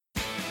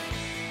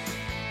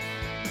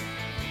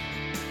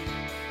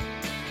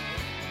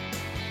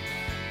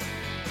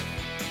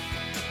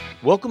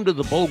Welcome to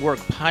the Bulwark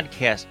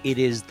Podcast. It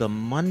is the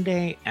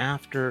Monday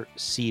after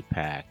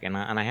CPAC, and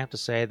I have to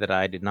say that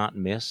I did not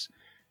miss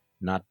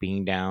not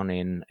being down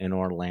in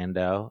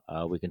Orlando.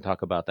 We can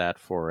talk about that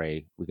for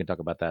a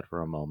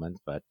moment,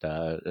 but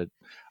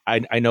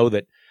I know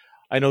that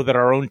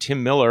our own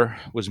Tim Miller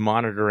was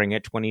monitoring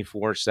it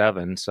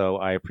 24/7. So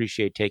I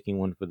appreciate taking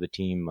one for the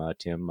team,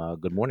 Tim.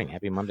 Good morning,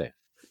 happy Monday.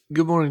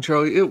 Good morning,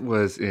 Charlie. It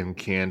was in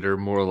candor,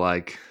 more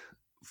like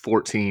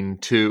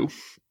 14-2,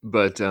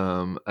 but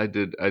I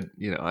did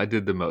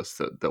the most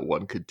that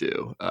one could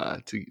do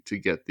to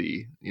get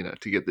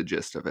the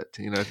gist of it.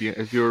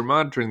 If you were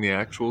monitoring the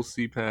actual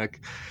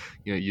CPAC,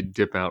 you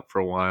dip out for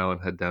a while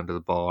and head down to the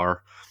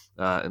bar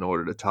in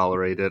order to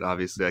tolerate it.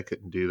 Obviously, I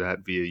couldn't do that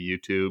via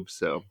YouTube,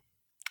 so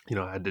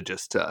I had to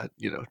just to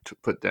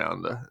put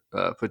down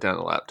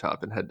the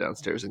laptop and head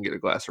downstairs and get a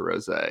glass of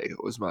rosé.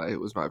 It was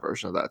my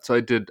version of that. So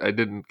I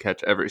didn't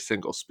catch every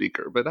single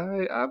speaker, but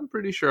I'm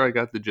pretty sure I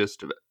got the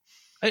gist of it.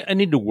 I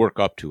need to work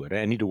up to it.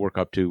 I need to work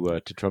up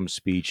to Trump's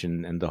speech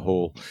and the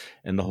whole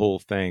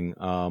thing.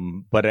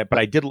 But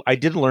I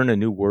did learn a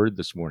new word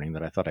this morning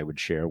that I thought I would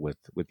share with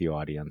the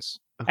audience.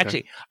 Okay.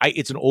 Actually,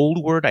 it's an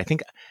old word. I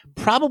think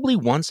probably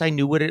once I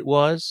knew what it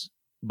was,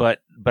 but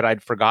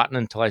I'd forgotten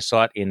until I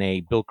saw it in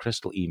a Bill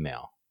Kristol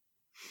email.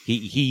 He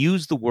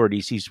used the word.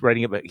 He's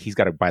writing about. He's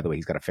got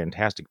a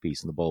fantastic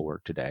piece in the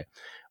Bulwark today,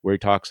 where he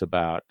talks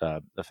about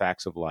the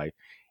facts of life,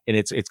 and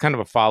it's kind of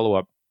a follow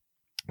up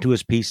to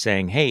his piece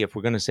saying, hey, if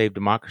we're going to save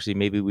democracy,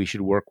 maybe we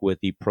should work with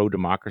the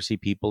pro-democracy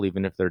people,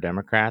 even if they're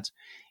Democrats.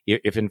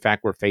 If in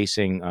fact we're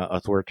facing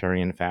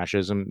authoritarian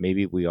fascism,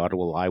 maybe we ought to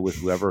ally with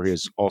whoever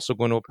is also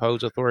going to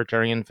oppose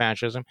authoritarian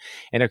fascism.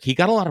 And he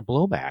got a lot of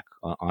blowback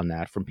on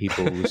that from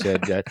people who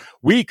said that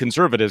we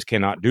conservatives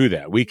cannot do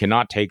that. We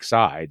cannot take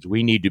sides.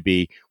 We need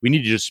to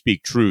just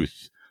speak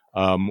truth,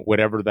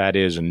 whatever that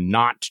is, and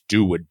not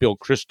do what Bill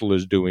Kristol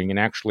is doing and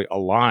actually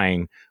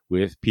align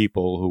with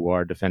people who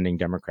are defending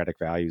democratic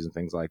values and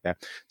things like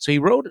that. So he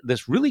wrote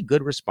this really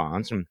good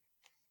response and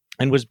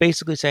was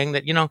basically saying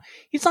that,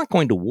 he's not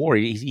going to war.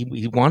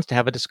 He wants to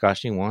have a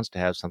discussion. He wants to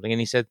have something.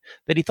 And he said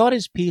that he thought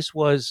his piece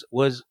was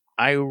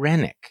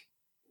irenic.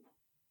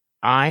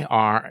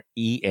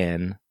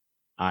 IRENIC.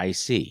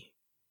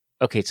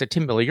 Okay, so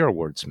Tim Miller, you're a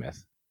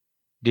wordsmith.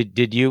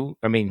 Did you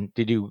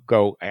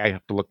go, I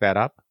have to look that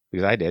up?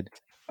 Because I did.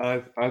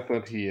 I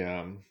thought he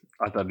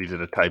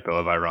did a typo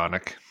of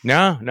ironic.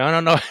 No.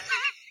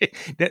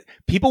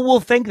 People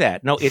will think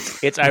that. No,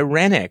 it's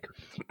ironic,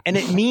 and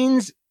it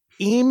means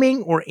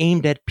aiming or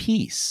aimed at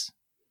peace.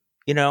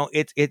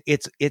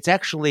 It's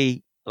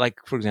actually, like,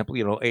 for example,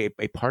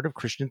 a part of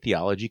Christian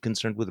theology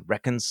concerned with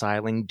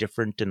reconciling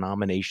different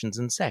denominations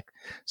and sects.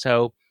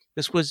 So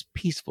this was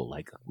peaceful.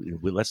 Like,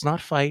 let's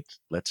not fight.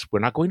 We're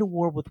not going to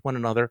war with one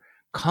another.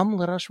 Come,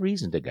 let us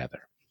reason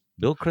together.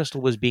 Bill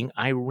Kristol was being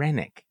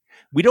ironic.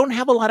 We don't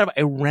have a lot of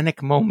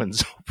ironic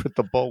moments with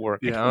the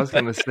Bulwark. Yeah, I was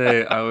going to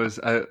say,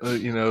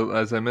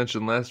 as I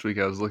mentioned last week,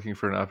 I was looking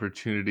for an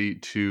opportunity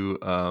to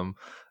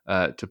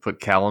put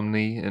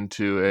calumny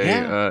into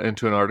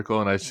an article,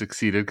 and I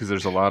succeeded because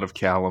there's a lot of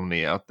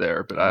calumny out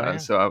there. But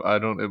I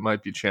don't. It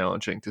might be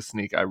challenging to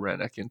sneak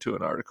ironic into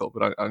an article,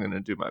 but I'm going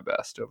to do my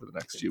best over the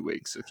next few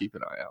weeks. So keep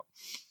an eye out.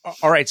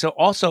 All right. So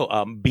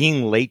also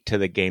being late to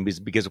the game is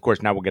because, of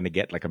course, now we're going to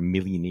get like a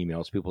million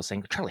emails, people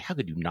saying, Charlie, how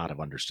could you not have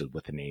understood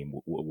what the name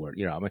were?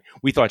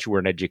 We thought you were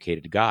an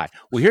educated guy.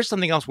 Well, here's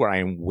something else where I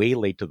am way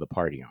late to the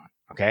party on.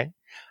 Okay.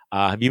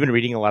 Have you been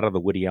reading a lot of the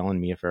Woody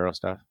Allen, Mia Farrow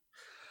stuff?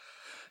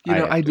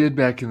 I did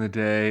back in the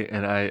day,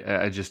 and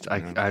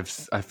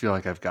I feel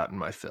like I've gotten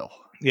my fill.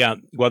 Yeah.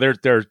 Well,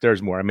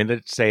 there's more. I mean,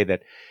 let's say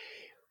that.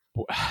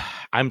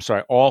 I'm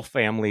sorry. All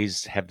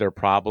families have their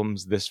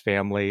problems. This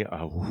family,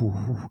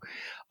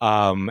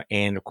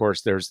 and of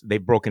course,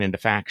 they've broken into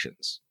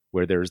factions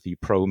where there's the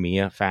pro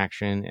Mia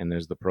faction and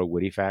there's the pro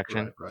Woody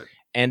faction. Right.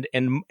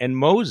 And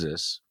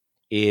Moses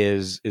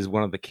is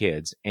one of the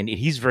kids, and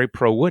he's very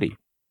pro Woody,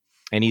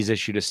 and he's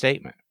issued a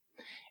statement.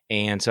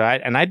 And so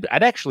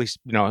I'd actually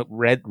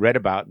read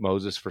about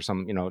Moses for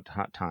some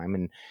time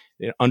and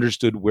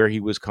understood where he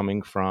was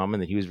coming from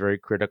and that he was very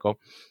critical.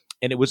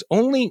 And it was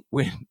only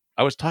when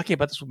I was talking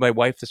about this with my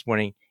wife this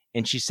morning,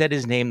 and she said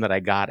his name, that I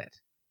got it.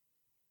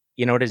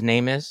 You know what his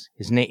name is?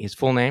 His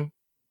full name?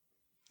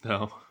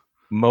 No.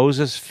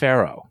 Moses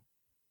Farrow.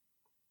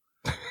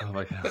 Oh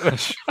my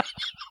gosh!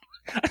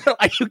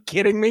 Are you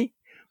kidding me?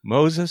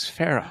 Moses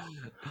Farrow.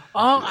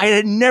 Oh, it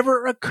had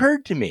never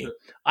occurred to me.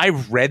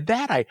 I've read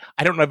that. I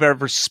don't know if I've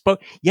ever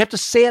spoke. You have to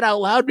say it out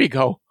loud. We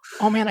go,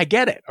 oh man, I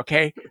get it.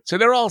 Okay. So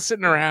they're all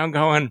sitting around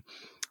going,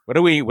 what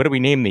do we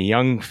name the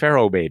young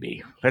Pharaoh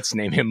baby? Let's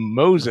name him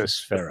Moses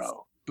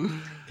Farrow.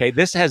 Okay.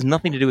 This has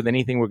nothing to do with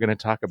anything we're going to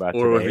talk about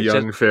or today. With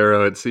young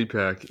Pharaoh at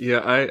CPAC.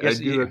 Yeah. I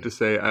do have to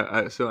say,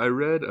 I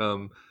read,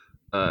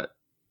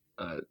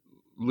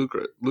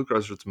 Luke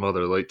Russert's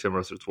mother, late Tim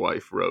Russert's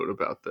wife, wrote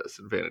about this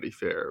in Vanity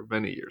Fair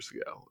many years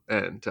ago,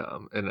 and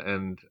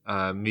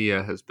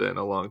Mia has been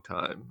a long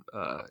time,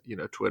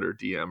 Twitter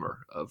DMer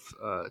of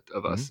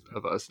us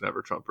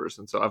Never Trumpers,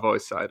 and so I've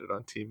always sided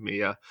on Team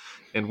Mia,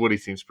 and Woody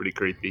seems pretty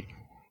creepy.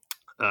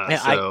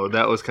 So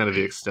that was kind of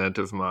the extent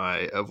of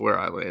where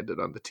I landed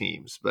on the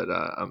teams, but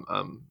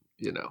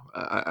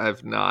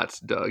I've not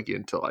dug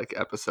into like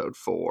episode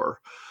 4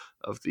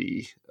 of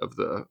the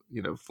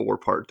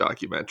 4-part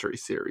documentary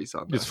series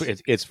on this.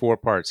 It's 4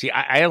 parts. See,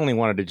 I only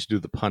wanted to just do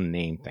the pun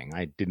name thing.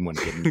 I didn't want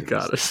to get into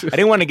this. I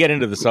didn't want to get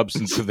into the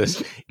substance of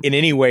this in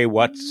any way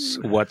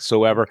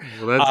whatsoever.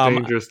 Well, that's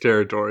dangerous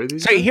territory.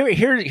 So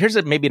here's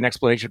maybe an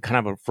explanation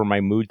kind of for my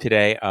mood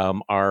today.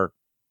 Our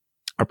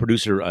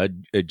producer,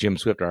 Jim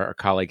Swift, our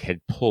colleague,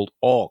 had pulled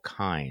all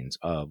kinds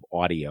of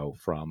audio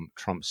from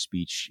Trump's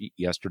speech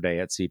yesterday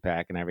at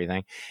CPAC and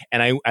everything.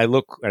 And I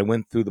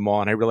went through them all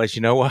and I realized,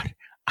 you know what?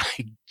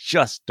 I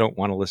just don't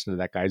want to listen to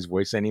that guy's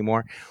voice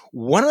anymore.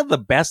 One of the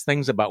best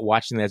things about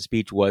watching that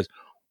speech was,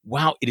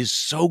 wow, it is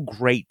so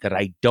great that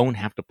I don't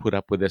have to put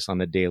up with this on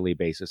a daily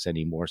basis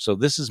anymore. So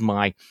this is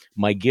my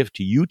gift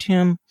to you,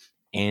 Tim,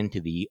 and to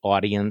the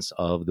audience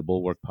of the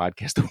Bulwark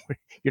podcast.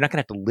 You're not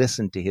going to have to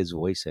listen to his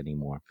voice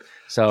anymore.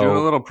 So, do you want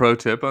a little pro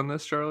tip on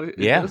this, Charlie? It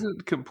yeah.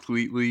 doesn't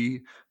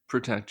completely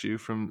protect you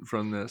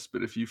from this,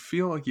 but if you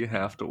feel like you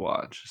have to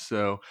watch.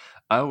 So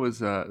I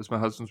was, it was my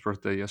husband's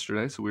birthday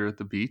yesterday, so we were at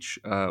the beach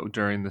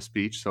during the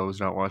speech, so I was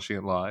not watching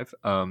it live.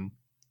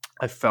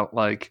 I felt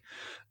like,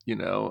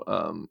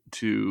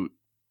 to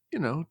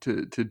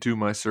do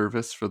my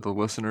service for the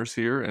listeners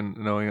here, and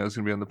knowing I was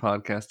going to be on the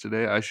podcast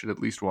today, I should at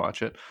least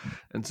watch it.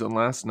 And so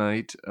last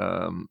night,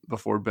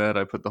 before bed,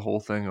 I put the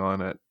whole thing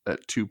on at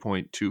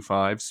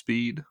 2.25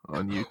 speed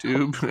on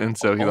YouTube, and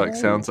so he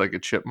sounds like a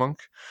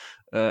chipmunk.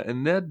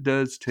 And that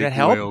does take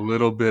away a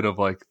little bit of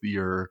like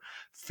your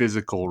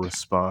physical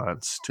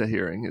response to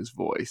hearing his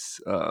voice.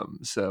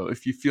 So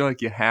if you feel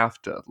like you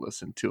have to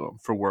listen to him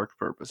for work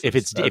purposes, if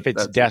it's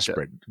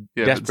desperate,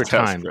 desperate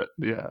time,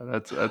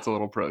 that's a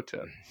little pro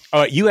tip.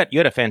 Oh, you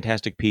had a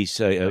fantastic piece,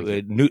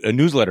 a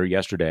newsletter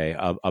yesterday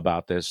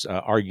about this,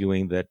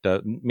 arguing that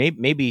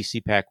maybe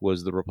CPAC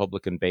was the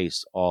Republican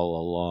base all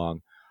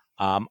along.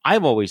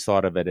 I've always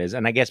thought of it as,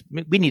 and I guess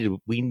we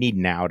need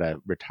now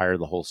to retire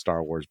the whole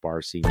Star Wars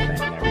bar scene thing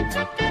and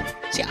everything.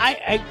 See,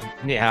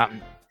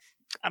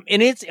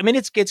 and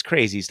it's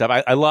crazy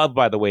stuff. I love,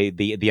 by the way,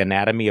 the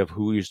anatomy of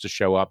who used to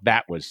show up.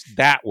 That was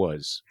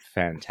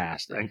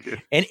fantastic. Thank you.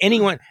 And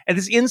anyone, and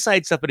this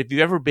inside stuff. But if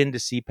you've ever been to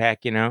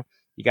CPAC,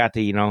 you got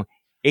the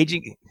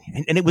aging,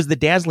 and it was the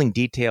dazzling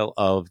detail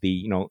of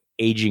the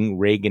aging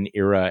Reagan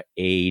era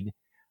aide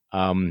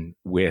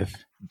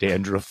with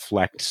dandruff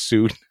flecked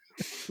suit.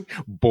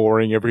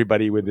 Boring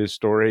everybody with his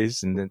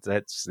stories, and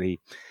that's the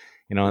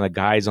the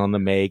guys on the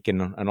make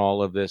and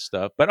all of this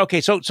stuff. But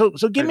okay, so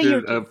give me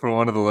your for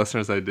one of the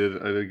listeners, I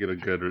did get a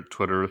good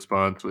Twitter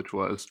response, which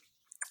was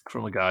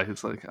from a guy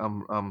who's like,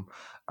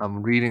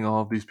 I'm reading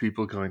all of these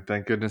people going,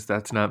 thank goodness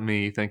that's not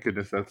me, thank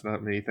goodness that's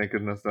not me, thank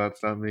goodness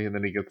that's not me, and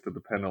then he gets to the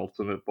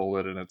penultimate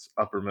bullet, and it's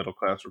upper middle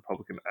class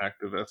Republican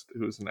activist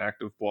who's an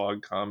active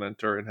blog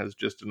commenter and has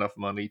just enough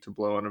money to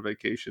blow on a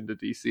vacation to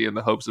DC in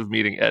the hopes of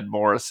meeting Ed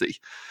Morrissey.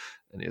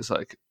 And he was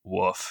like,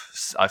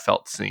 woof, I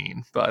felt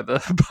seen by the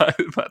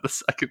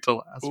second to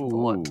last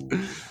bullet.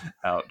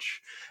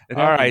 Ouch.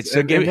 All right, so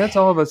and that's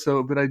all of us.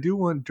 So, but I do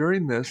want,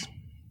 during this,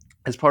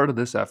 as part of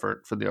this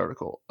effort for the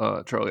article,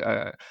 Charlie,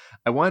 I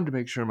wanted to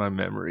make sure my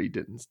memory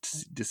didn't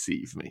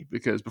deceive me,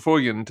 because before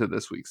we get into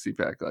this week's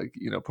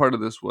CPAC, part of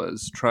this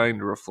was trying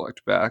to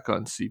reflect back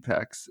on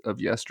CPACs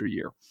of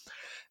yesteryear.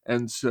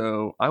 And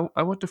so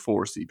I went to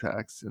 4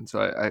 CPACs, and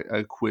so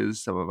I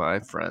quizzed some of my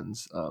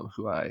friends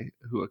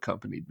who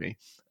accompanied me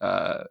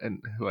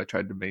and who I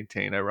tried to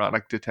maintain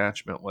ironic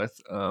detachment with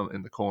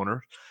in the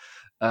corner.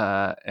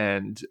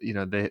 And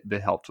they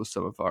helped with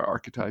some of our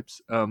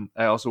archetypes.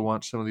 I also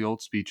watched some of the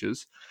old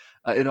speeches.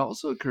 It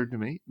also occurred to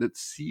me that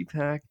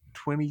CPAC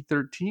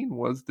 2013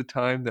 was the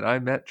time that I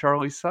met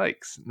Charlie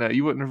Sykes. Now,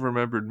 you wouldn't have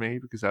remembered me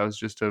because I was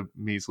just a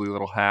measly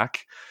little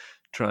hack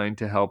trying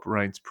to help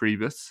Reince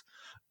Priebus.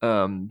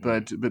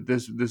 But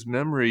this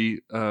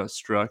memory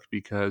struck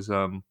because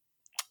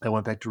I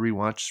went back to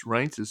rewatch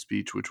Reince's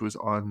speech, which was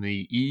on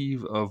the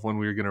eve of when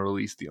we were going to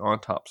release the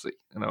autopsy,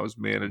 and I was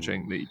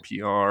managing the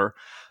PR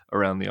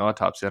around the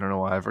autopsy. I don't know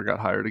why I ever got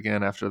hired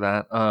again after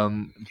that.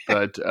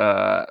 But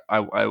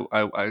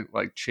I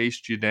like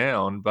chased you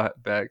down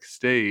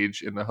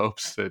backstage in the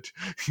hopes that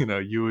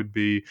you would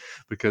be,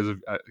 because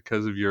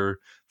of your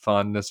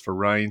fondness for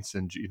Reince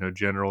and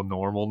general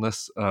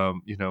normalness,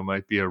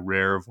 might be a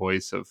rare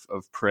voice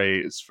of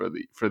praise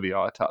for the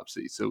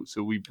autopsy. So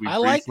we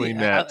briefly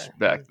met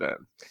back then.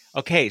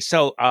 Okay,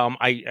 so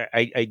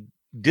I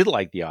did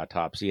like the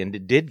autopsy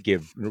and did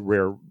give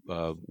rare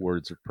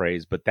words of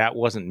praise, but that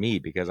wasn't me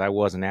because I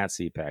wasn't at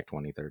CPAC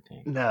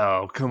 2013.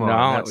 No, come on,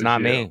 No, that it's was not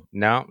you. me.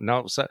 No,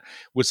 no. So,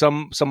 with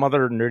some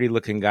other nerdy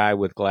looking guy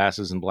with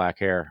glasses and black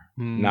hair.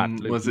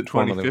 Not Was it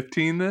formerly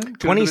 2015 then? Could it have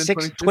been 26,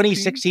 2015?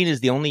 2016 is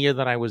the only year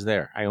that I was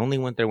there. I only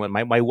went there when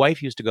my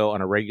wife used to go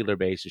on a regular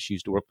basis. She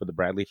used to work for the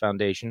Bradley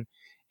Foundation,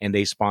 and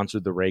they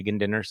sponsored the Reagan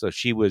dinner. So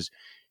she was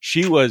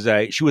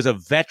a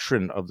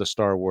veteran of the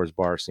Star Wars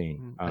bar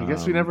scene. I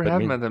guess we never But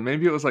have me, met them.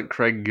 Maybe it was like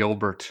Craig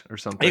Gilbert or it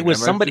something.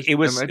 was somebody. It I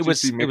was might it just be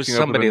was it was mixing up with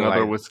somebody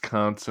another like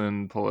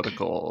Wisconsin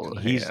political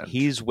hand.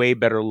 he's way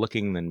better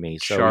looking than me.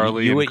 So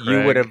Charlie and you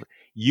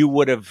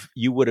would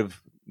Craig.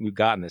 have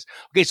gotten this.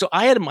 Okay, so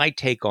I had my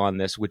take on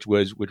this, which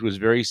was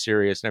very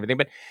serious and everything.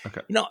 But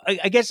Okay.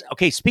 I guess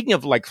okay. Speaking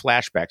of like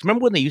flashbacks,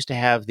 remember when they used to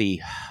have to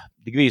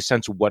give you a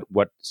sense of what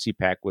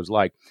CPAC was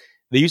like?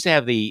 They used to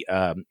have the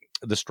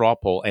straw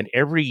poll, and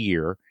every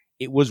year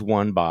it was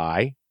won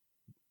by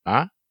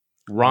Ron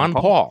Ron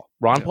Paul. Paul.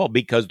 Ron Yeah. Paul,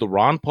 because the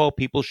Ron Paul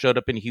people showed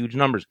up in huge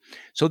numbers.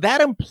 So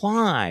that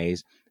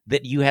implies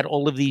that you had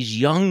all of these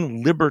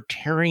young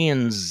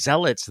libertarian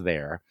zealots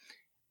there.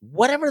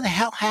 Whatever the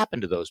hell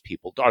happened to those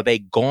people? Are they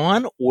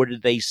gone, or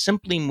did they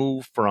simply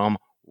move from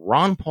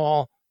Ron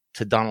Paul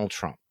to Donald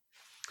Trump?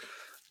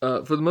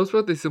 For the most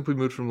part, they simply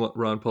moved from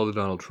Ron Paul to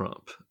Donald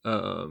Trump,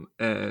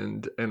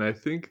 and I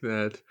think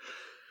that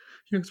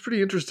it's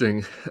pretty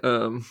interesting.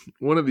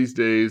 One of these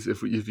days,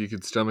 if you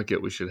could stomach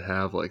it, we should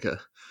have like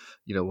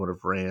one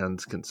of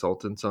Rand's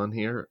consultants on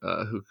here,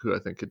 who I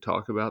think could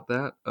talk about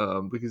that,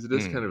 because it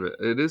is Hmm.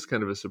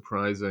 kind of a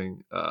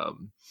surprising,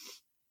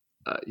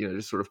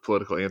 just sort of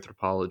political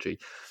anthropology.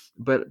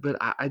 But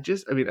I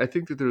mean, I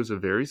think that there was a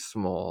very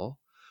small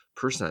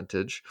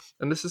percentage,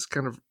 and this is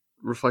kind of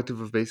reflective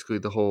of basically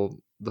the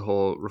whole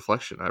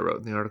reflection I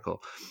wrote in the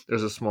article.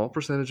 There's a small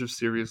percentage of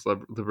serious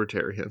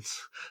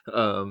libertarians,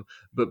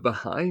 but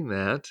behind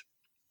that,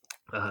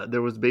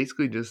 there was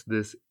basically just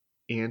this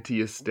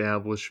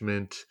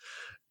anti-establishment,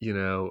 you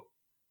know,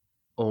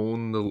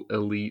 own the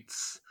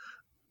elites,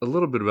 a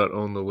little bit about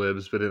own the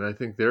libs, but in I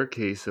think their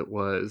case it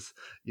was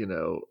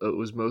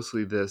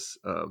mostly this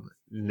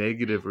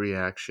negative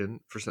reaction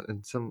for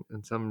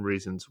some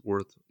reasons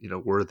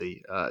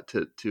worthy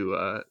to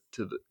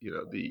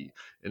the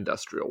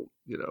industrial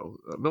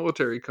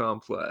military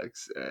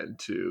complex, and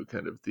to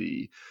kind of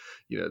the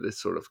this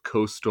sort of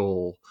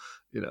coastal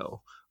you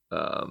know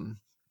um,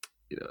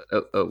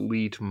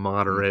 elite,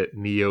 moderate,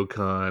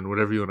 neocon,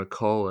 whatever you want to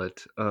call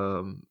it,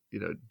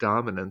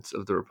 dominance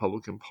of the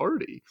Republican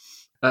Party.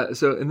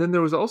 And then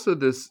there was also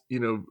this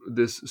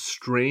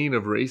strain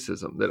of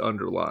racism that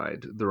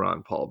underlined the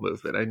Ron Paul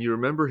movement. And you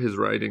remember his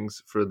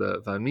writings for the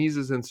Von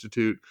Mises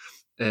Institute,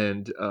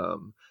 and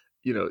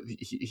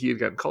he had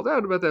gotten called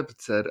out about that,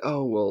 but said,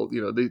 "Oh well,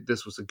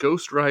 this was a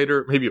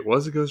ghostwriter. Maybe it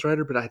was a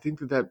ghostwriter, but I think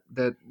that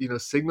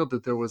signaled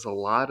that there was a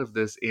lot of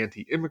this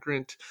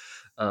anti-immigrant."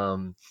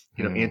 Hmm.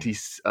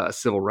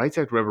 Anti-Civil Rights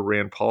Act. Remember,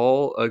 Rand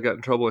Paul got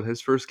in trouble in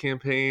his first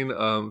campaign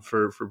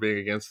for being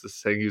against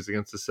saying he was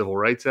against the Civil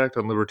Rights Act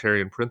on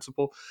libertarian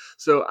principle.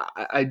 So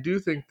I do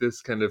think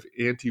this kind of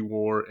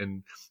anti-war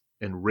and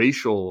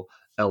racial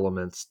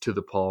elements to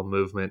the Paul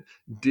movement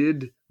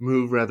did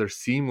move rather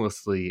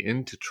seamlessly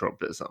into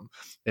Trumpism,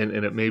 and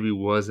it maybe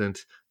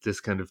wasn't this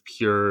kind of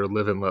pure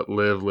live and let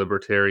live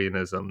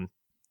libertarianism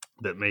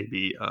that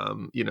maybe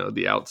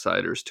the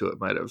outsiders to it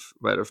might have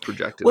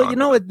projected Well,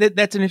 onto them.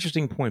 that's an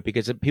interesting point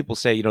because people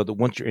say, that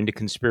once you're into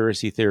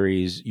conspiracy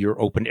theories,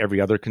 you're open to every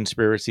other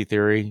conspiracy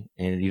theory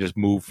and you just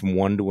move from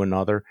one to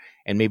another.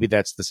 And maybe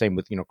that's the same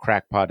with,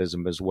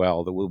 crackpotism as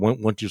well. That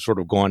once you've sort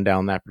of gone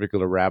down that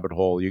particular rabbit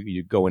hole,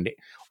 you go into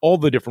all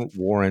the different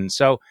warrens.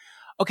 So,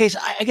 okay, so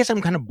I guess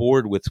I'm kind of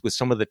bored with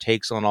some of the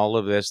takes on all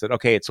of this. That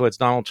okay, so it's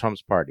Donald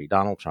Trump's party,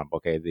 Donald Trump.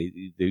 Okay,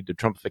 the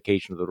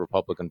Trumpification of the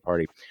Republican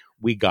Party.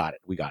 We got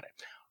it.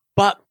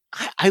 But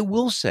I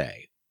will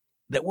say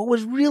that what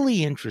was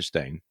really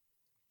interesting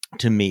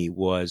to me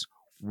was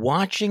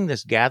watching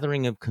this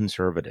gathering of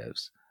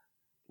conservatives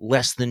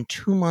less than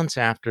 2 months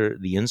after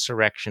the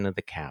insurrection at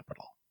the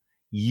Capitol,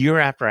 year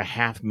after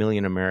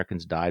 500,000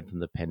 Americans died from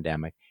the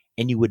pandemic,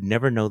 and you would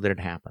never know that it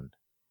happened.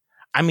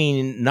 I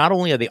mean, not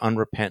only are they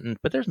unrepentant,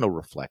 but there's no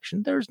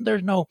reflection. There's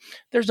no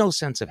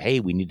sense of, hey,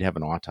 we need to have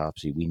an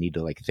autopsy. We need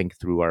to like think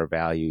through our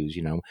values.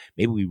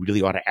 Maybe we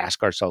really ought to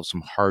ask ourselves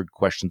some hard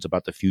questions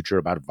about the future,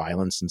 about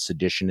violence and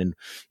sedition, and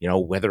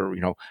whether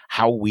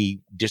how we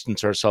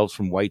distance ourselves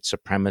from white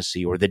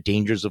supremacy or the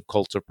dangers of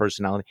cults of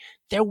personality.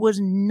 There was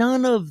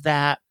none of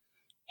that.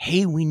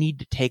 Hey, we need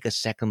to take a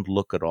second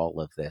look at all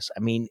of this.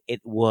 I mean,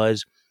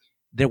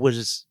 there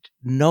was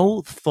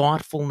no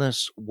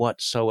thoughtfulness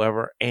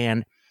whatsoever,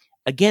 and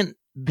again,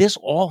 this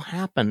all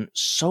happened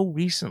so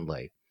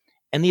recently.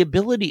 And the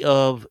ability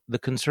of the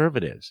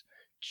conservatives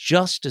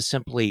just to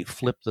simply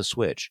flip the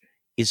switch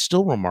is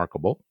still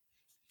remarkable,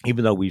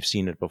 even though we've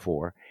seen it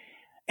before.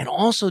 and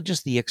also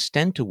just the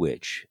extent to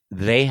which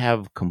they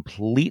have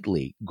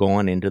completely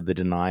gone into the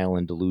denial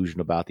and delusion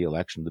about the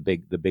election,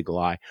 the big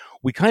lie.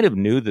 We kind of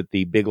knew that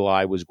the big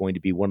lie was going to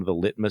be one of the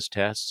litmus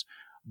tests,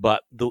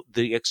 but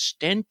the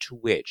extent to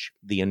which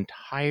the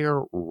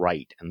entire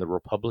right and the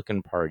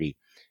Republican Party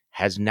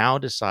has now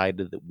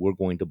decided that we're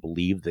going to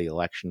believe the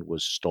election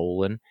was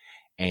stolen,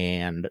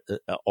 and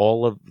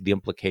all of the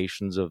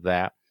implications of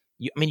that.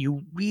 I mean,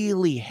 you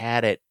really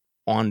had it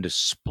on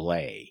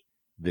display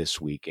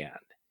this weekend.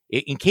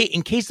 In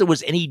case there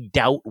was any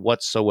doubt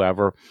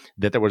whatsoever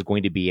that there was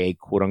going to be a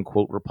quote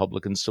unquote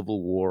Republican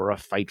civil war, a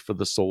fight for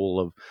the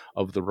soul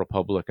of the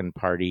Republican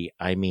Party.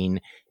 I mean,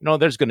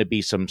 there's going to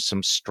be some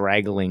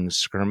straggling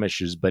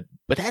skirmishes, but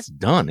that's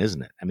done,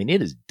 isn't it? I mean,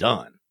 it is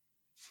done.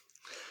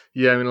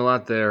 Yeah, I mean a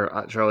lot there,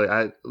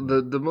 Charlie.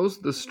 The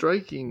most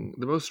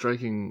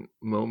striking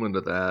moment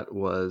of that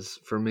was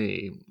for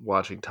me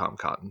watching Tom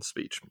Cotton's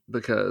speech,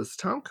 because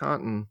Tom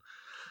Cotton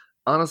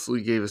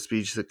honestly gave a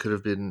speech that could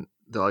have been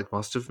that like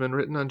must have been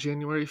written on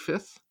January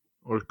 5th,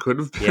 or could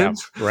have Yeah,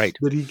 been. right.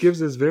 But he gives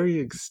this very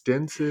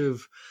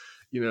extensive,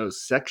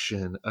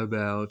 section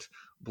about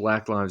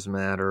Black Lives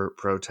Matter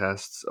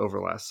protests over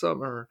last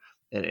summer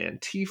and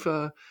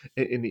Antifa,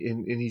 and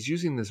he's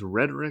using this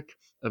rhetoric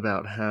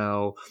about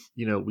how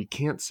we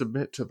can't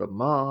submit to the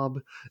mob,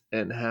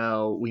 and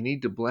how we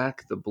need to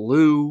black the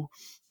blue,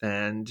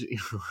 and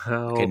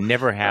how Can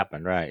never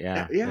happen, right? yeah,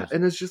 Yeah. yeah. Yes.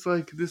 And it's just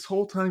like this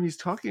whole time he's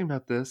talking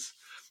about this,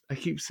 I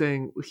keep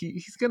saying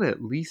he's gonna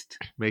at least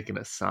make an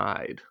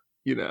aside,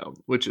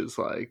 which is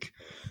like,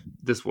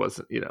 this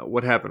wasn't,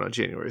 what happened on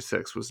January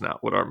 6th was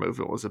not what our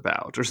movement was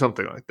about, or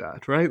something like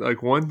that, right?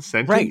 Like one Right.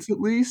 sentence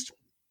at least,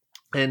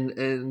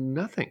 and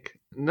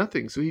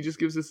nothing. So he just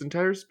gives this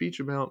entire speech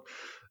about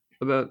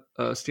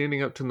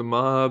standing up to the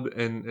mob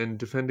and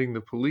defending the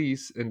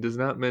police, and does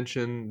not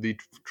mention the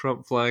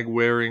Trump flag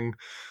wearing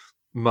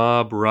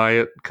mob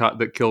riot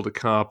that killed a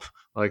cop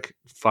like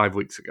 5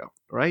 weeks ago,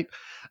 right?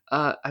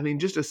 I mean,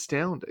 just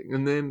astounding.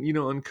 And then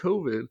on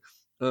COVID,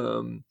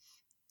 um,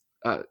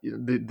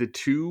 the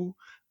two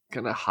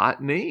kind of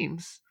hot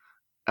names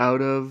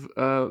out of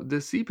the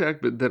CPAC,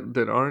 but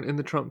that aren't in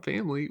the Trump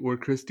family, were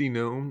Kristi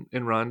Noem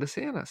and Ron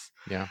DeSantis.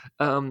 Yeah.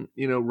 Ron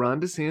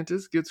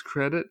DeSantis gets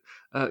credit.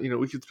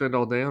 We could spend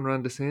all day on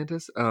Ron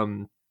DeSantis.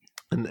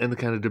 And the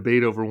kind of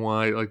debate over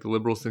why, like, the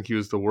liberals think he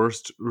was the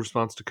worst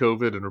response to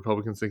COVID and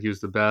Republicans think he was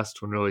the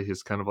best, when really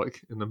he's kind of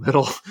like in the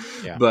middle.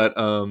 Yeah. But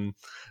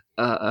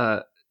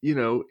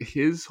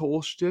his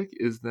whole shtick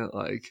is that,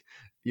 like,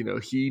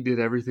 he did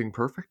everything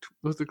perfect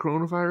with the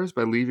coronavirus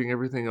by leaving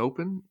everything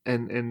open,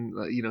 and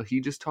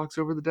he just talks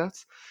over the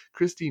deaths.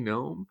 Kristi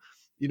Noem,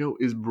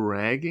 is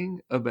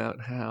bragging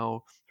about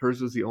how hers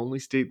was the only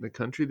state in the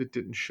country that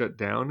didn't shut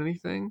down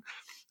anything,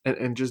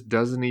 and just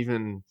doesn't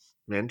even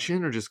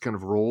mention, or just kind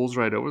of rolls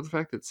right over the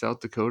fact that South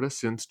Dakota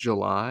since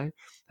July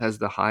has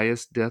the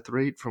highest death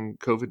rate from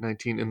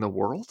COVID-19 in the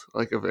world,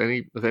 like of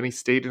any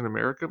state in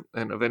America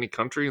and of any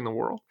country in the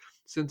world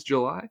since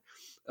July.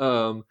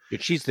 But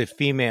she's the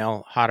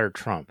female hotter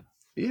Trump.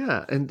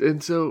 Yeah,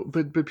 and so,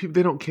 but people,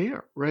 they don't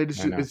care, right? It's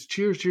I just, know. it's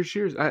cheers, cheers,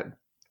 cheers.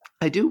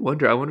 I do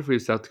wonder. I wonder if we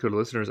have South Dakota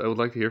listeners. I would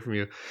like to hear from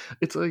you.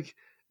 It's like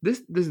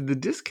this the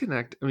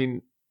disconnect. I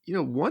mean,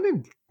 one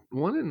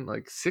in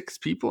like 6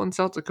 people in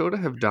South Dakota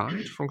have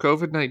died from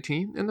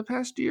COVID-19 in the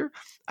past year.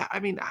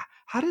 I mean,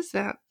 how does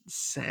that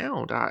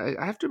sound? I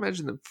have to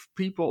imagine that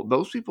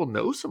those people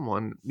know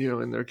someone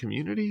in their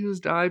community who's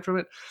died from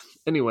it.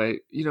 Anyway,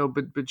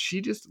 but she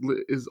just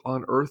is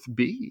on Earth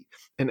B,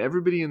 and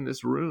everybody in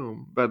this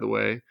room, by the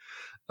way,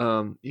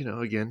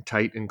 again,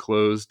 tight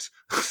enclosed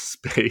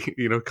space,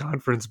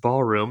 conference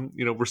ballroom.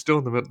 We're still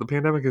in the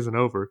pandemic isn't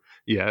over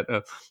yet.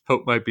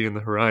 Hope might be in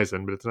the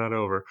horizon, but it's not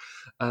over.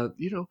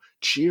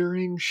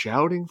 Cheering,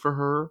 shouting for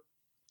her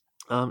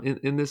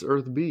in this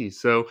Earth B.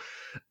 So,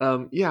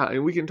 yeah,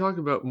 and we can talk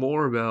about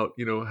more about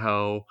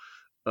how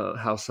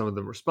some of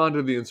them responded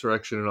to the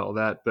insurrection and all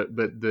that, but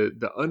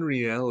the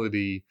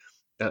unreality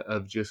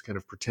of just kind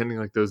of pretending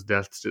like those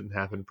deaths didn't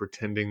happen,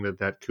 pretending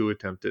that coup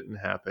attempt didn't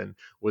happen,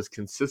 was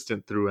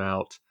consistent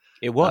throughout.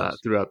 It was.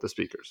 Throughout the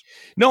speakers.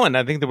 No, and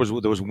I think there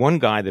was one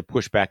guy that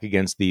pushed back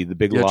against the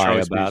big lie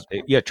Charlie about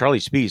Spees. Charlie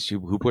Spees,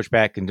 who pushed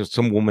back, and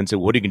some woman said,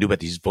 "What are you going to do about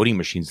these voting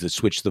machines that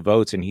switch the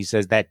votes?" And he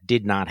says that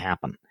did not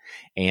happen.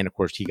 And of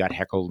course, he got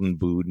heckled and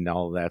booed and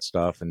all of that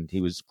stuff, and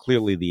he was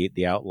clearly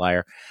the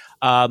outlier.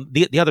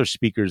 The other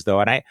speakers, though,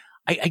 and I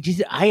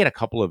had a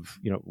couple of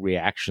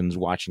reactions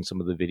watching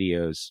some of the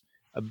videos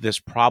of this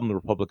problem, the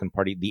Republican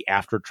Party, the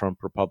after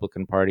Trump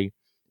Republican Party.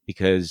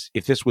 Because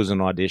if this was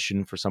an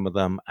audition for some of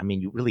them, I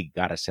mean, you really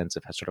got a sense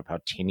of how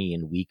tinny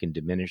and weak and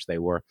diminished they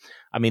were.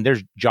 I mean,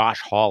 there's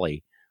Josh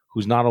Hawley,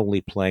 who's not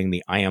only playing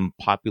the I am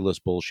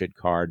populist bullshit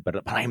card, but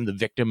I am the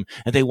victim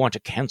and they want to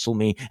cancel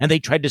me and they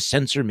tried to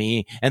censor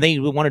me and they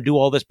want to do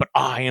all this, but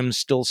I am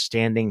still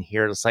standing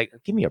here. It's like,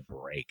 give me a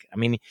break. I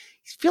mean,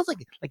 he feels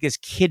like this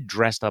kid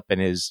dressed up in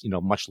his,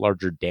 much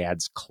larger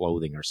dad's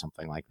clothing or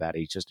something like that.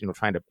 He's just,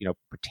 trying to,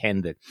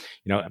 pretend that,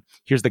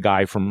 here's the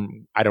guy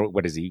from,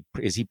 what is he?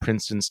 Is he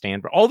Princeton,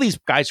 Stanford? All these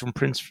guys from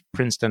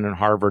Princeton and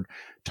Harvard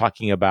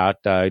talking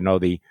about,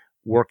 the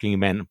working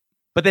men.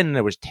 But then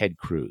there was Ted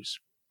Cruz.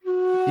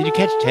 Did you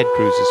catch Ted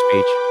Cruz's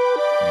speech?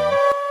 Yeah.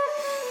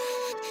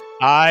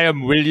 I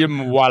am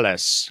William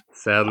Wallace.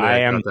 Sadly,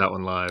 I got that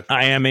one live.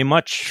 I am a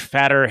much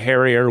fatter,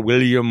 hairier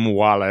William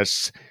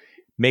Wallace.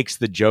 Makes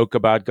the joke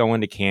about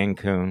going to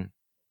Cancun.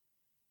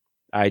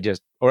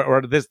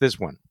 Or this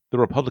one. The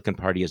Republican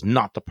Party is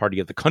not the party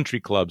of the country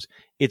clubs.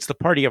 It's the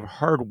party of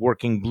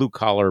hardworking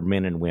blue-collar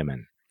men and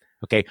women.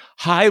 Okay,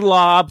 high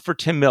lob for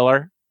Tim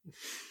Miller.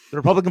 The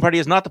Republican Party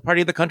is not the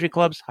party of the country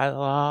clubs. High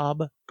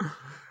lob.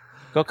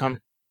 Go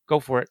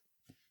for it.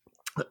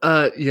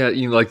 Yeah,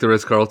 you like the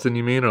Ritz-Carlton,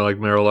 you mean, or like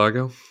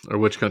Mar-a-Lago, or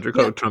which country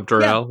club? Trump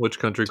Doral. Yeah. Which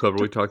country club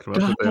are we talking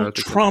about? Donald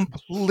Trump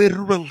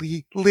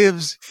literally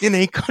lives in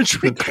a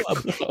country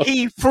club.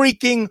 He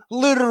freaking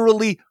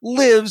literally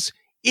lives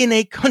in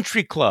a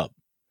country club.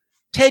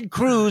 Ted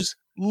Cruz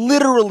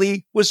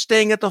literally was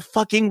staying at the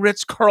fucking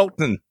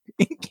Ritz-Carlton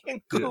in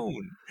Cancun.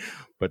 Yeah.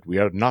 But we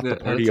are not the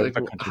party of the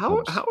country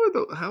clubs.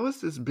 How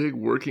is this big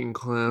working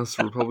class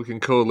Republican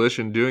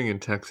coalition doing in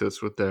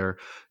Texas with their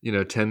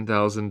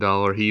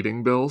 $10,000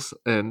 heating bills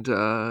and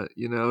not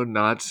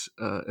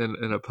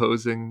and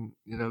opposing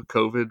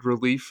COVID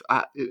relief?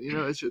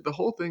 It's just, the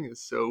whole thing is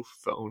so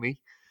phony,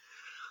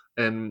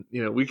 and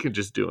we could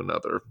just do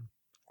another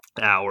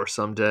hour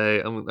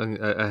someday.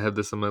 I have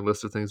this on my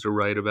list of things to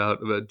write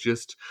about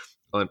just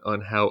on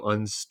how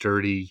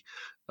unsturdy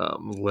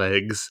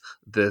legs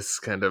this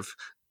kind of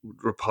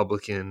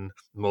Republican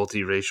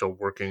multiracial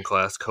working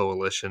class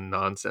coalition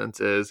nonsense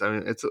is. I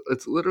mean, it's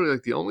literally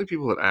like the only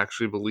people that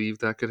actually believe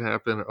that could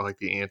happen are like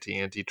the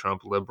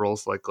anti-Trump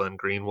liberals like Glenn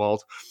Greenwald,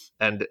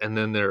 and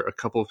then there are a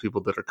couple of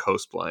people that are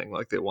cosplaying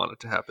like they want it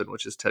to happen,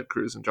 which is Ted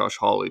Cruz and Josh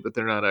Hawley, but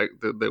they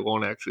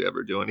won't actually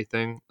ever do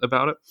anything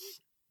about it.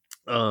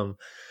 Hawley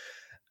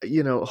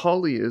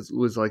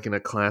was like in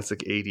a classic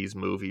 80s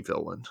movie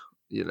villain,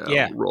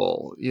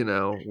 role,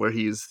 where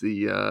he's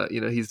the,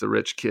 he's the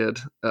rich kid,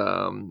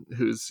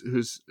 who's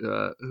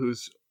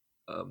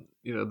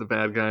the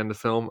bad guy in the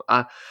film.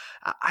 I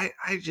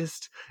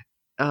just,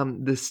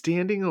 the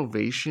standing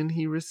ovation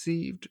he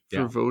received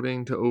for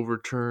voting to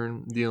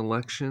overturn the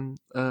election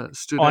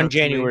stood on out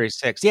January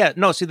 6th. Yeah,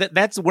 no, see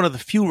that's one of the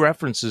few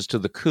references to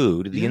the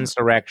coup, to the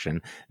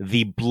insurrection,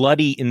 the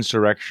bloody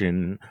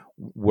insurrection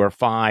where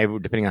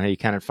depending on how you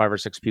counted, 5 or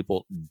 6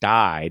 people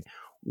died,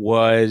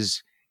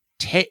 was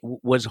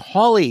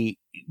Hawley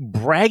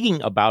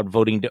bragging about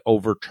voting to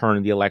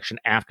overturn the election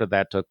after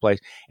that took place,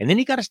 and then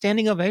he got a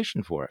standing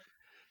ovation for it.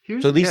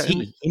 So at least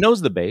he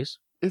knows the base.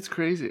 It's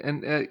crazy,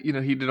 and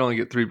he did only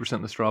get 3%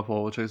 in the straw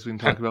poll, which I was going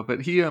to talk about. But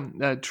he,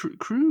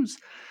 Cruz.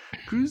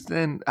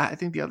 Then I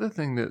think the other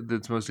thing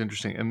that's most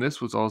interesting, and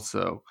this was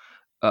also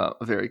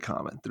very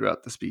common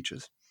throughout the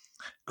speeches.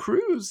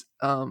 Cruz,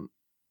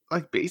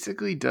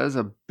 basically does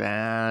a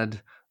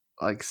bad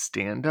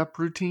stand-up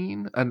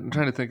routine. I'm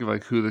trying to think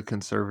of who the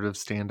conservative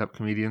stand-up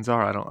comedians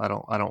are. I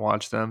don't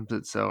watch them,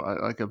 but so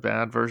a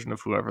bad version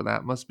of whoever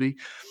that must be.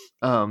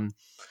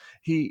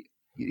 He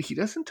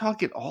doesn't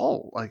talk at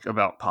all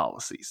about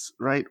policies,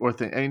 right? Or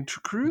I mean,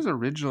 Cruz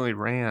originally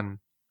ran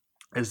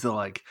as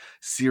the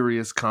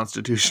serious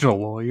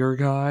constitutional lawyer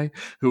guy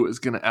who was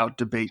going to out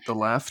debate the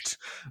left,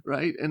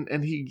 right?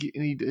 And he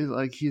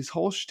his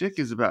whole shtick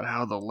is about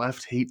how the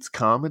left hates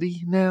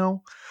comedy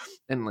now.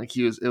 And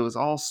it was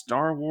all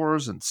Star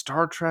Wars and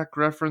Star Trek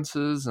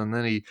references, and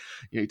then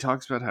he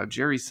talks about how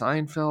Jerry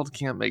Seinfeld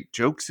can't make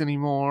jokes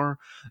anymore,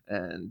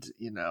 and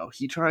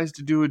he tries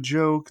to do a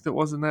joke that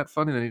wasn't that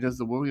funny, and then he does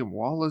the William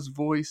Wallace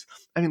voice.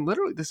 I mean,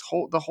 literally,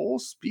 the whole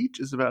speech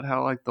is about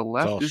how the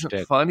left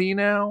isn't funny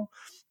now,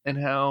 and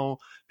how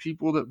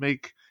people that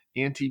make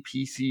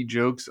anti-PC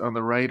jokes on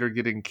the right are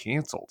getting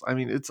canceled. I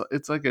mean, it's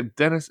like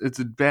it's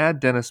a bad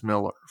Dennis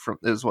Miller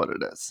is what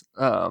it is.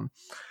 No,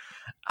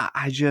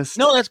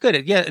 that's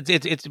good. Yeah,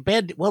 it's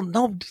bad. Well,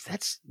 no,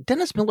 that's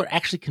Dennis Miller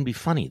actually can be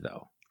funny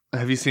though.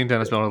 Have you seen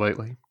Dennis Miller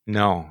lately?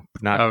 No,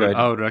 not good.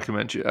 I would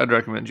recommend you. I'd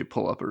recommend you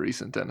pull up a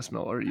recent Dennis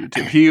Miller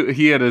YouTube.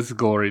 He had his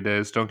glory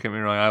days. Don't get me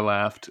wrong. I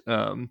laughed,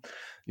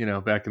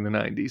 back in the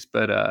 '90s.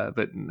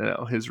 But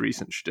no, his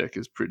recent shtick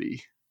is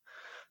pretty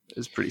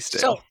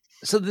stale.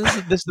 So this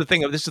is the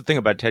thing. This is the thing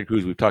about Ted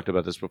Cruz. We've talked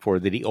about this before.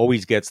 That he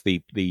always gets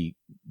the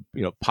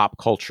pop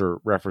culture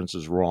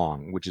references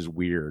wrong, which is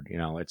weird.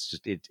 It's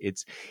just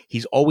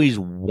he's always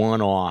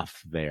one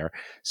off there.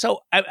 So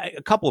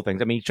a couple of things.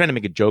 I mean, he's trying to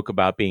make a joke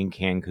about being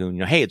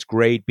Cancun. Hey, it's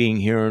great being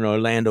here in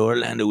Orlando.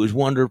 Orlando is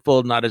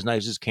wonderful. Not as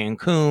nice as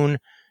Cancun.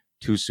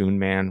 Too soon,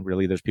 man.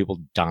 Really, there's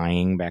people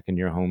dying back in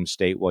your home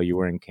state while you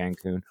were in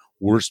Cancun.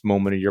 worst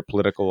moment of your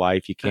political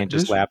life. You can't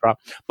just Just laugh off.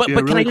 But can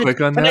I really just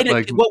quick on can I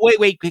that, just, like,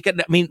 wait. I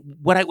mean,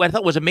 what I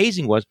thought was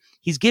amazing was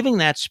he's giving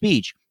that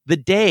speech the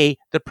day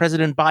that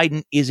President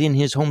Biden is in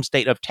his home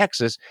state of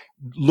Texas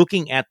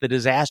looking at the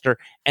disaster.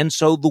 And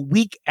so the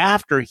week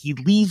after he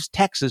leaves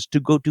Texas to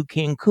go to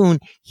Cancun,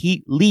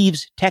 he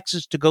leaves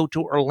Texas to go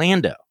to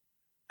Orlando.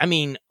 I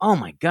mean, oh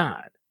my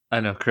God. I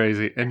know,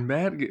 crazy. And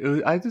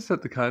I just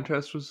thought the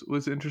contrast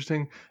was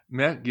interesting.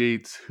 Matt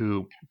Gaetz,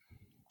 who,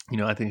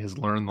 I think has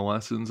learned the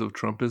lessons of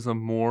Trumpism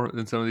more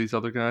than some of these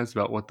other guys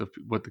about what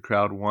the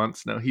crowd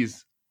wants. Now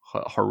he's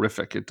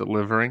horrific at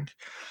delivering,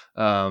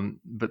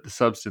 but the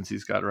substance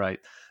he's got right.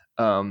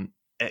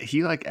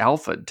 He like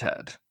alphaed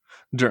Ted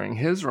during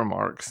his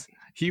remarks.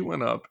 He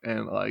went up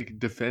and like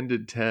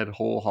defended Ted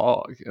whole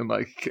hog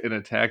and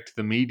attacked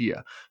the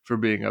media for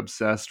being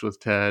obsessed with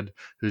Ted,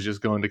 who's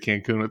just going to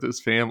Cancun with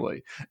his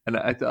family. And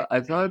I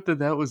thought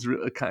that was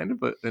really kind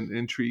of an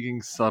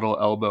intriguing, subtle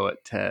elbow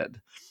at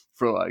Ted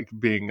for like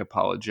being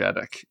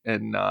apologetic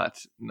and not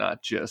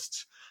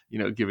just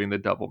giving the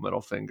double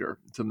middle finger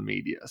to the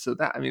media. So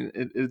that, I mean,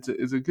 it's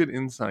a good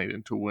insight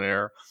into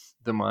where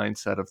the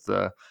mindset of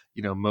the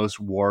most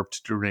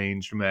warped,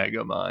 deranged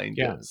MAGA mind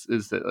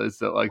is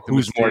that like the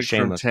Who's more mistake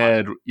from shameless?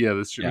 Ted,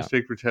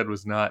 mistake for Ted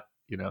was not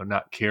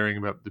not caring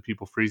about the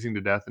people freezing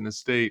to death in his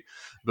state,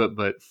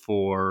 but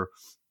for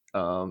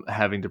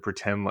having to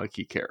pretend like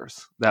he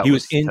cares. That He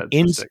was Ted's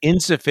mistake.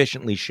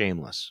 insufficiently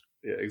shameless.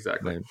 Yeah,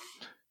 exactly. Right?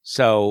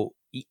 So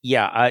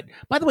yeah.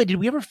 By the way, did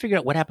we ever figure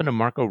out what happened to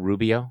Marco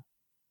Rubio?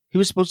 He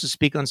was supposed to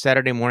speak on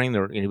Saturday morning.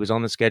 He was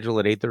on the schedule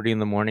at 8:30 in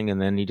the morning,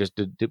 and then he just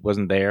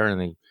wasn't there,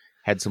 and they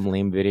had some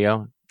lame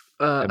video.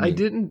 I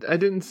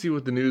didn't see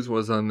what the news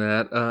was on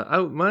that.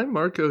 My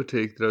Marco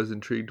take that I was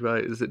intrigued by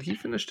is that he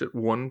finished at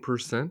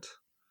 1%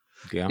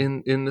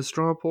 in the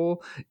straw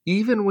poll,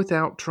 even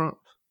without Trump.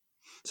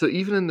 So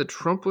even in the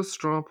Trumpless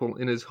straw poll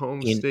in his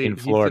home state, in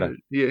Florida,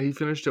 he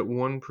finished at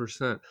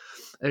 1%.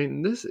 I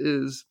mean, this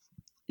is,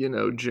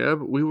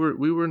 Jeb, we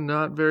were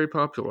not very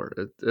popular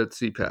at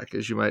CPAC,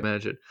 as you might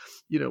imagine.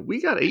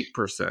 We got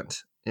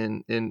 8%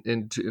 in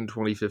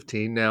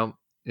 2015. Now,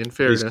 in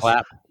fairness,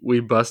 we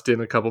bust in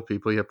a couple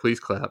people. Yeah, please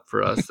clap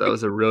for us. That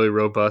was a really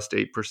robust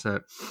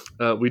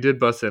 8%. We did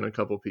bust in a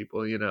couple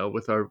people,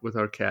 with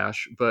our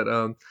cash,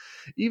 but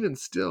even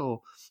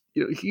still,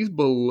 he's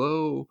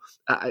below.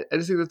 I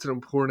just think that's an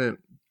important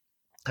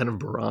kind of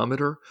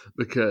barometer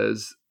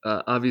because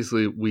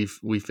obviously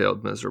we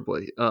failed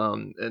miserably,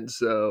 and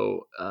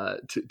so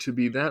to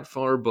be that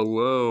far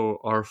below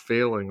our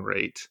failing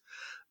rate,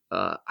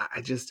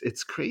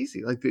 it's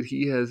crazy. Like that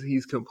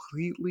he's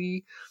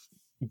completely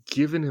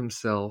given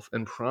himself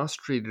and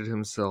prostrated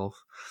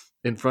himself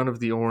in front of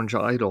the orange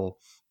idol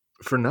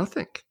for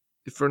nothing.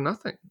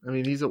 I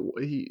mean, he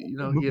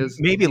has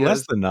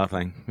less than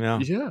nothing.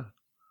 Yeah.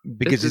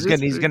 Because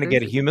he's going to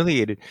get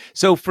humiliated.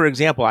 So, for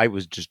example, I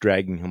was just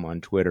dragging him on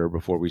Twitter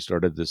before we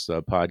started this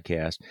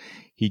podcast.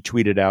 He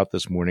tweeted out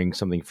this morning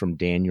something from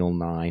Daniel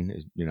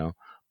 9,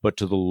 but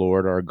to the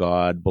Lord our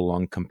God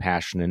belong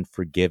compassion and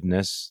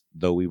forgiveness,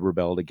 though we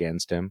rebelled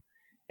against him.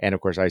 And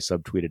of course, I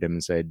subtweeted him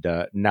and said,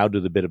 now do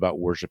the bit about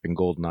worshiping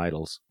golden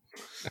idols.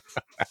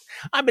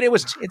 I mean,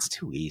 it's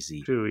too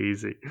easy. Too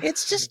easy.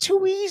 It's just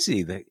too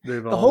easy. The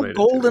whole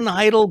golden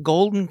idol,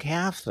 golden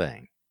calf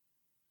thing.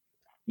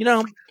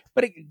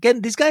 But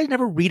again, these guys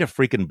never read a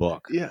freaking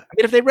book. Yeah. I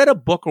mean, if they read a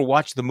book or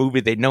watched the movie,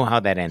 they'd know how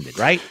that ended,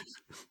 right?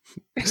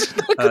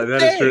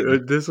 That is true.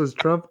 This was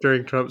Trump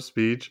during Trump's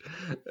speech.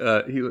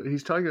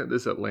 He's talking about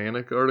this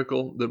Atlantic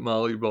article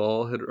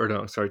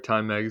that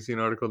Time Magazine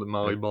article that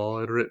Molly Ball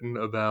had written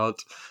about,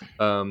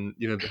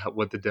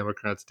 what the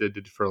Democrats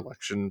did for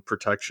election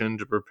protection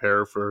to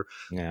prepare for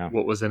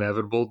what was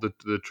inevitable,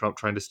 the Trump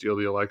trying to steal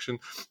the election.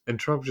 And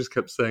Trump just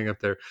kept saying up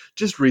there,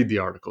 just read the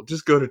article,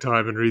 just go to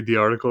Time and read the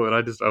article. And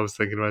I was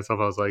thinking to myself,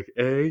 I was like,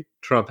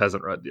 Trump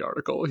hasn't read the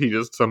article.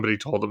 Somebody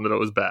told him that it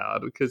was bad,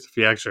 because if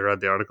he actually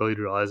read the article, he'd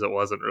realize it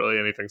wasn't really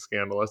anything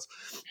scandalous.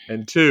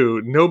 And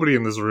two, nobody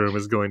in this room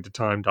is going to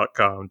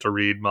time.com to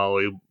read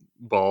Molly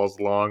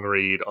Ball's long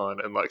read on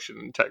election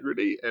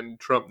integrity. And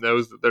Trump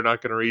knows that they're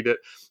not going to read it.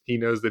 He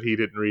knows that he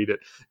didn't read it.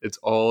 It's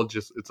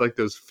like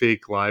those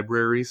fake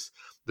libraries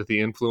that the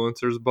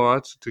influencers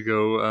bought to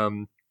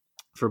go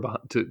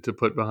to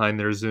put behind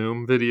their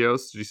Zoom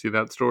videos. Did you see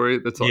that story?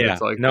 It's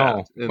like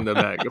that in the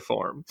MAGA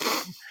form.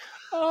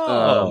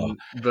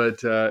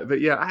 But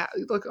yeah,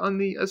 look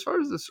as far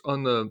as this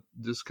on the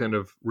this kind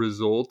of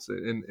results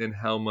and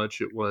how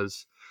much it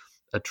was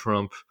a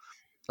Trump,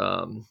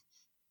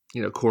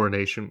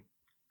 coronation.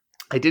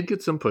 I did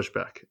get some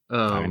pushback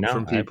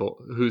from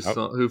people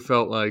who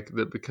felt like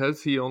that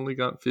because he only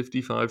got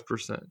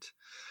 55%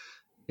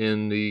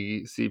 in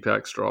the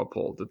CPAC straw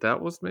poll,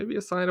 that was maybe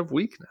a sign of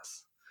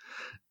weakness.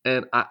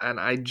 And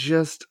I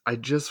just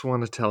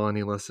want to tell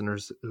any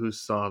listeners who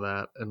saw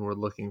that and were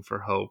looking for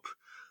hope,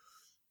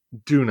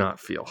 do not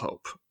feel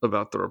hope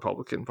about the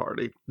Republican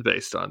Party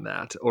based on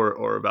that,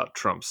 or about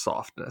Trump's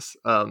softness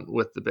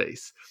with the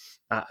base.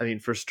 I mean,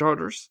 for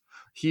starters,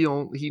 he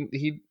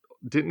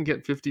didn't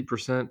get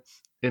 50%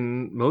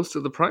 in most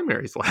of the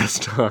primaries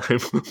last time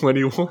when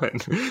he won.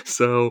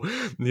 So,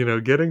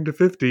 getting to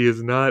 50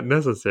 is not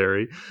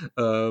necessary.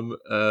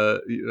 So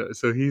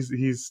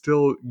he's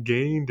still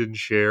gained in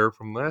share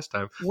from last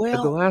time. At the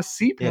Well,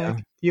 last yeah.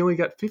 CPAC, he only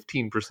got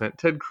 15%.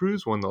 Ted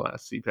Cruz won the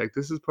last CPAC.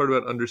 This is part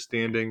about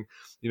understanding,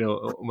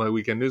 my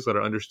weekend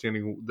newsletter,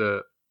 understanding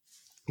the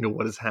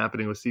what is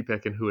happening with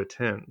CPAC and who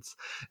attends,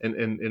 and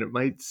it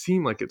might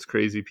seem like it's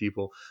crazy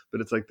people,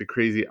 but it's like the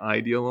crazy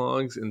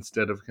ideologues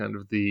instead of kind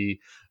of the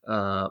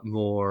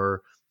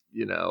more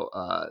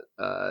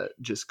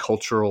just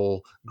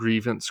cultural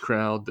grievance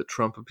crowd that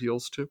Trump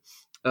appeals to.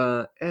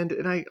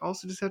 And I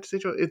also just have to say,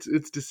 Joe, it's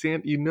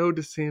DeSantis.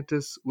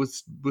 DeSantis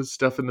was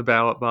stuffing the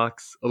ballot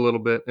box a little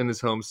bit in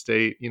his home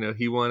state.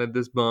 He wanted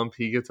this bump.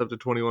 He gets up to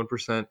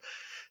 21%.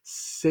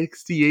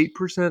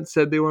 68%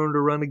 said they wanted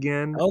to run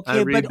again. I Okay,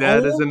 but read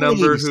that as a only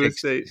number who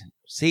six. say,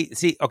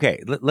 See. Okay,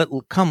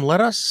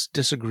 let us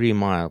disagree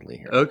mildly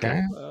here.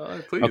 okay,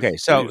 Okay. please, Okay.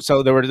 So please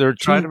there were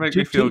try to make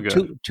me feel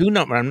good. two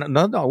number.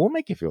 No, I won't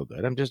make you feel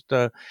good. I'm just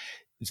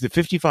it's the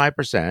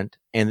 55%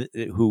 and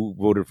who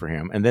voted for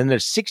him, and then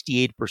there's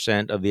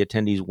 68% of the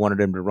attendees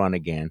wanted him to run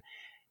again.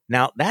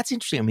 Now that's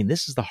interesting. I mean,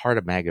 this is the heart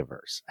of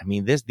MAGAverse. I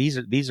mean,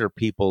 these are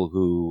people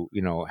who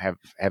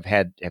have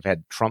had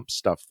Trump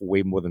stuff for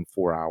way more than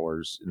 4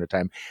 hours in a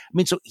time. I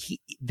mean, so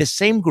the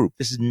same group.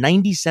 This is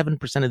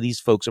 97% of these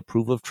folks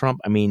approve of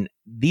Trump. I mean,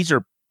 these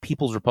are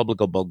People's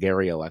Republic of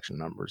Bulgaria election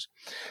numbers.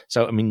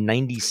 So I mean,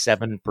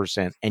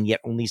 97%, and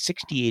yet only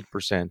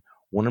 68%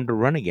 want him to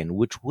run again,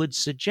 which would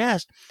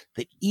suggest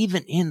that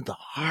even in the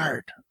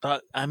heart,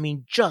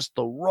 just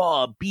the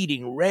raw,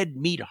 beating red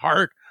meat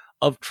heart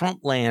of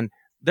Trump land,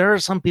 there are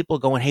some people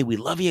going, hey, we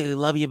love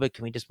you, but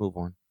can we just move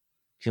on?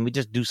 Can we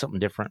just do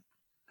something different?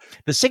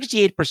 The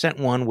 68%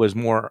 one was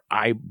more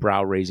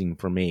eyebrow raising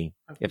for me.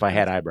 If I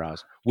had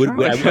eyebrows,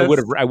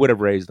 I would have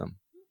raised them.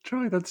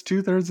 Charlie, that's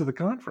 2/3 of the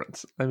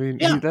conference. I mean,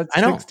 Yeah, that's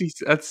I know.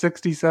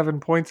 67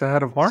 points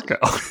ahead of Marco.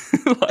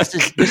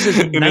 This is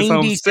in his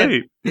home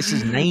state. This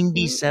is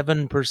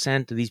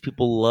 97% of these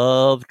people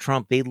love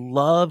Trump. They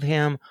love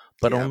him,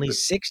 but only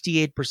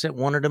 68%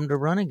 wanted him to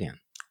run again.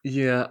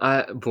 Yeah,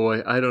 I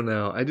don't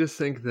know. I just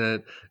think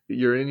that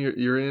you're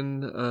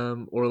in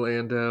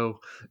Orlando.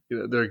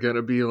 There are going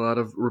to be a lot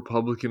of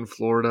Republican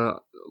Florida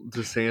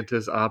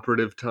DeSantis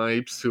operative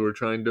types who are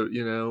trying to,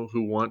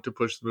 who want to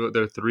push the vote.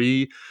 There are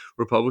 3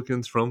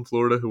 Republicans from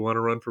Florida who want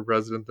to run for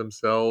president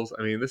themselves.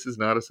 I mean, this is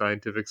not a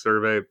scientific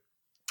survey.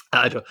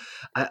 I don't.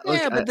 But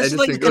I this is just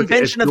like think, the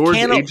convention of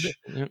Canada.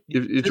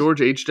 If George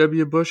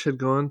H.W. Bush had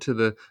gone to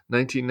the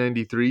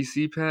 1993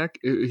 CPAC,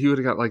 he would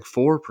have got like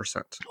 4%.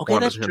 Okay,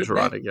 that's him true. to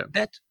run again.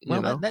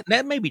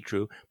 That may be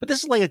true, but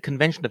this is like a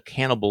convention of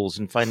cannibals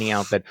and finding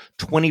out that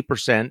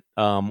 20%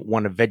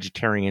 want a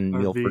vegetarian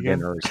meal for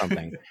dinner or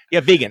something.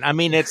 Yeah, vegan. I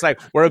mean, it's like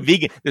we're a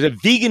vegan. There's a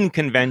vegan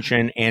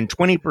convention, and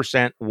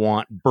 20%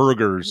 want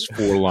burgers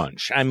for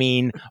lunch. I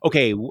mean,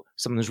 okay,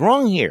 something's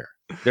wrong here.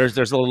 There's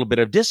a little bit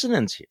of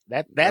dissonance here.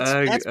 That's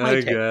my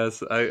take.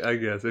 I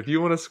guess if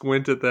you want to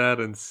squint at that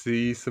and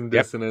see some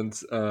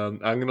dissonance, I'm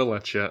gonna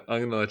let you.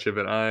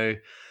 But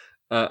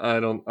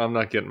I'm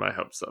not getting my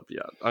hopes up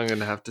yet. I'm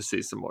gonna have to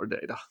see some more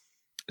data.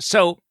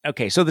 So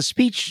the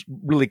speech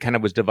really kind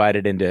of was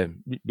divided into,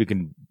 you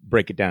can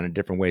break it down in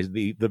different ways.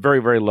 The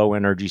very, very low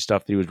energy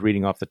stuff that he was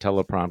reading off the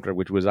teleprompter,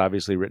 which was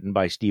obviously written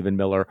by Stephen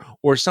Miller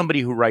or somebody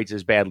who writes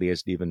as badly as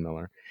Stephen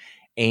Miller.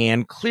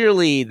 And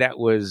clearly that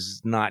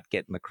was not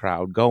getting the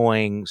crowd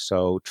going.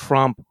 So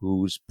Trump,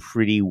 who's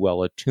pretty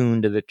well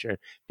attuned to the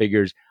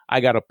figures,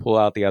 I got to pull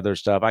out the other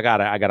stuff. I got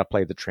to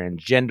play the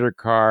transgender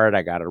card.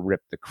 I got to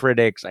rip the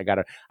critics. I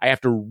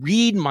have to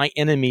read my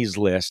enemies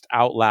list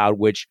out loud,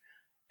 which,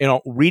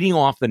 reading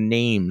off the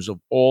names of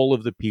all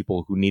of the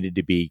people who needed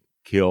to be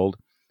killed.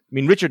 I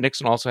mean, Richard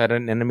Nixon also had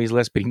an enemies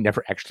list, but he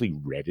never actually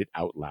read it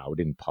out loud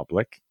in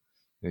public.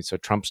 And so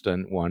Trump's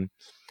done one.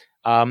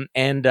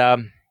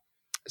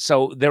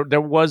 So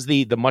there was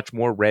the much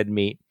more red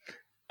meat.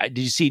 Did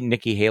you see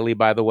Nikki Haley,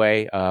 by the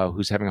way,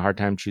 who's having a hard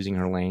time choosing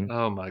her lane?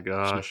 Oh my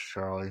gosh,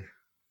 Charlie!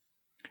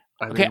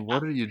 I mean,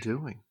 what are you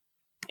doing?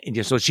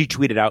 And so she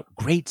tweeted out,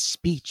 "Great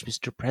speech,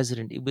 Mr.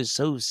 President. It was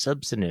so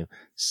substantive.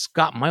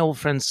 My old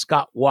friend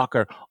Scott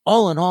Walker,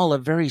 all in all, a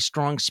very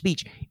strong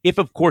speech. If,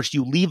 of course,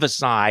 you leave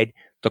aside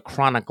the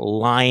chronic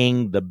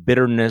lying, the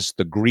bitterness,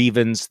 the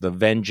grievance, the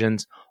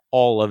vengeance,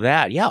 all of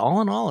that. Yeah,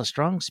 all in all, a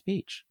strong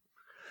speech."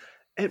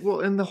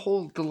 And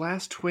the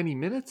last 20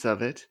 minutes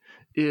of it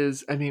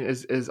is, I mean,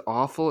 as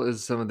awful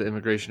as some of the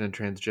immigration and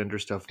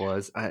transgender stuff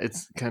was,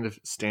 it's kind of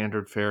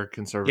standard fare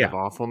conservative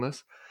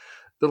awfulness.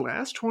 The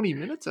last 20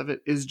 minutes of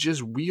it is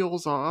just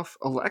wheels off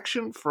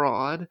election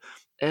fraud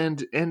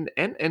and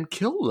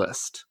kill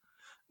list.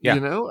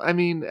 I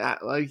mean,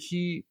 like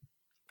he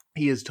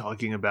is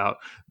talking about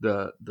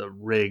the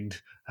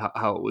rigged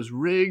how it was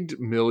rigged,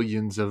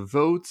 millions of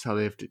votes, how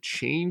they have to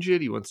change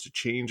it. He wants to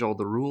change all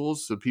the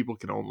rules so people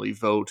can only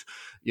vote,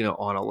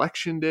 on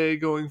election day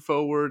going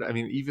forward. I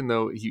mean, even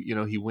though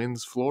he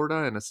wins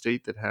Florida, in a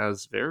state that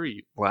has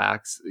very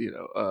lax,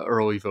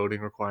 early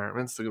voting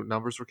requirements, the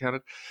numbers were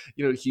counted.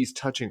 He's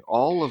touching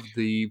all of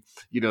the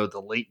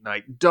late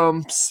night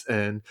dumps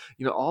and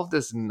all of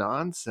this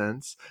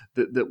nonsense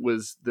that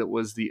was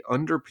the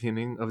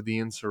underpinning of the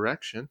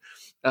insurrection.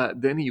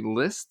 Then he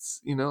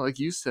lists, like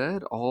you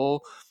said,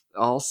 all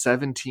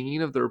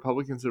 17 of the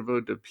Republicans that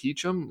voted to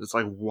impeach him. It's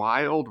like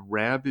wild,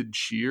 rabid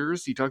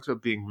cheers. He talks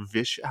about being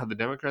vicious, how the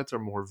Democrats are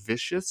more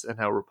vicious, and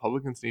how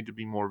Republicans need to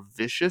be more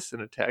vicious in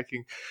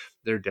attacking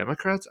their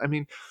Democrats. I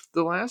mean,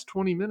 the last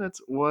 20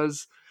 minutes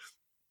was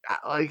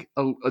like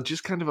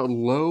just kind of a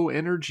low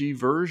energy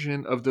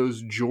version of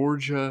those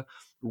Georgia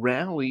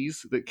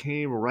rallies that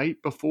came right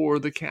before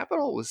the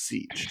Capitol was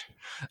sieged.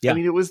 I Yeah.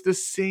 mean, it was the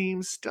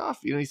same stuff.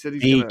 He said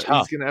he's Be gonna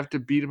tough. have to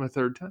beat him a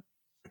third time.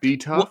 Be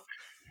tough. Well,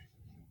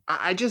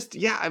 I just,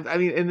 yeah. I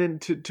mean, and then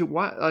to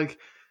what, like,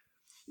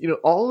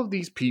 all of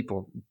these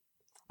people,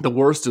 the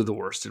worst of the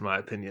worst, in my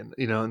opinion,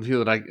 and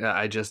feel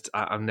that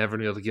I'm never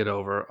gonna be able to get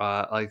over.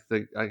 Like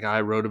the guy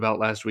I wrote about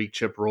last week,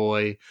 Chip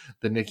Roy,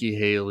 the Nikki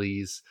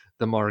Haley's,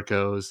 the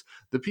Marcos,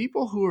 the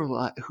people who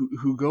are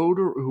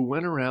who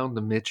went around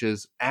the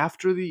Mitches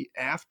after the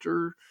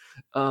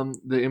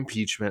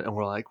impeachment and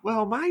were like,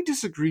 well, my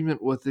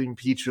disagreement with the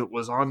impeachment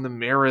was on the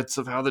merits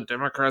of how the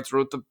Democrats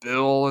wrote the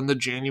bill and the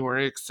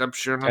January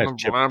exception and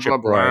the blah blah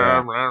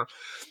blah blah.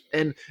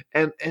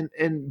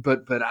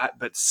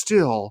 But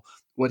still,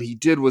 what he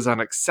did was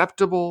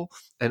unacceptable,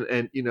 and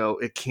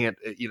it can't,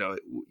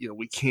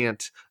 we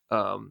can't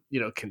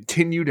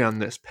continue down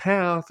this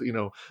path.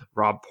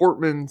 Rob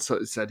Portman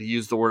said he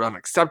used the word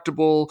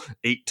unacceptable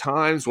 8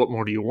 times. What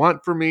more do you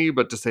want from me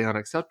but to say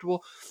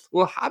unacceptable?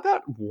 Well, how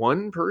about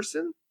one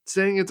person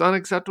saying it's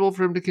unacceptable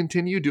for him to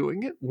continue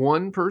doing it?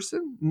 One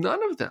person?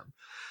 None of them.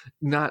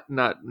 Not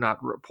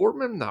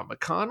Portman, not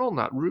McConnell,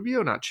 not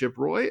Rubio, not Chip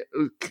Roy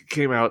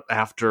came out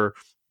after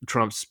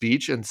Trump's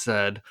speech and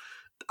said,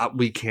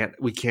 we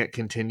can't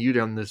continue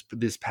down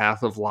this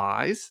path of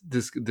lies,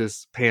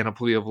 this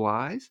panoply of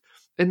lies.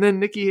 And then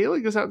Nikki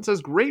Haley goes out and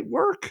says, great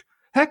work,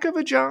 heck of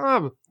a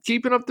job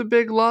keeping up the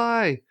big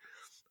lie.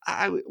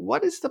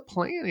 What is the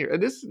plan here?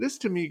 And this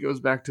to me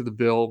goes back to the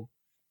Bill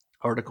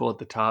article at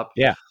the top.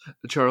 Yeah,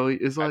 Charlie,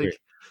 is like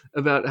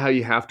about how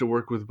you have to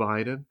work with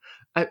Biden.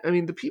 I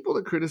mean, the people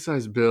that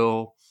criticize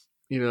Bill,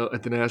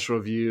 at the National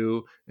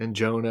Review and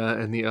Jonah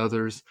and the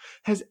others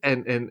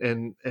and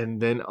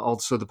then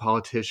also the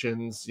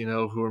politicians,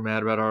 who are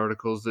mad about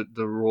articles, that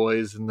the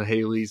Roys and the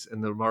Haleys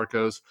and the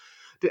Marcos,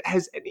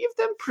 has any of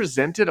them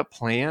presented a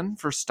plan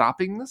for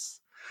stopping this?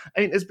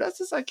 I mean, as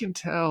best as I can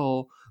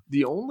tell,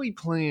 the only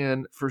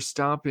plan for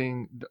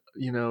stopping,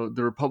 the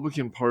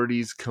Republican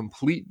Party's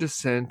complete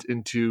descent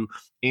into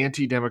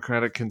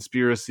anti-democratic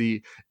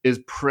conspiracy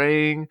is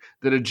praying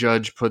that a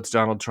judge puts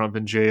Donald Trump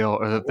in jail,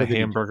 or that the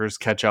hamburgers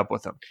catch up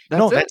with him.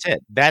 That's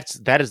it.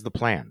 That is the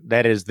plan.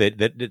 That is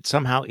that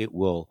somehow it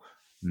will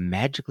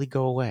magically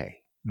go away,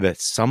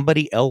 that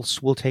somebody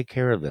else will take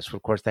care of this.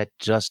 Of course, that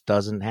just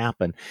doesn't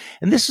happen.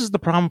 And this is the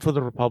problem for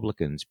the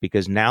Republicans,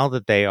 because now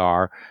that they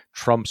are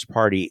Trump's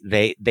party,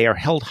 they are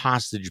held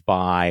hostage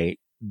by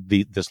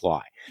this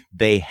lie.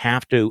 They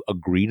have to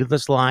agree to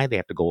this lie. They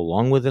have to go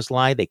along with this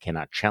lie. They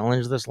cannot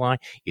challenge this lie.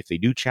 If they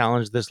do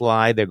challenge this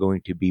lie, they're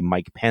going to be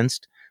Mike Pence,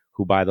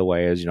 who, by the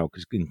way, is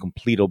in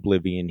complete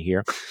oblivion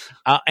here,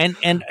 and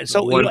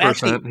so 1%.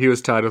 Actually, he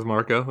was tied with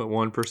Marco at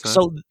 1%.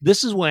 So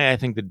this is why I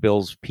think that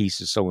Bill's piece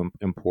is so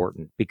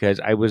important, because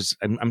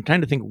I'm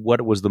trying to think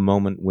what was the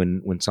moment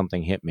when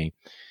something hit me.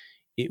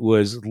 It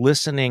was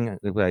listening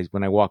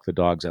when I walk the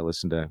dogs. I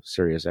listen to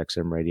Sirius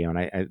XM radio,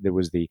 and there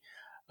was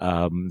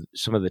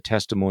some of the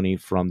testimony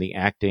from the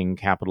acting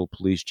Capitol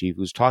Police Chief,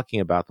 who's talking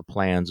about the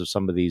plans of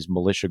some of these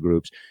militia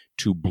groups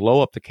to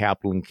blow up the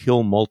Capitol and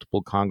kill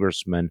multiple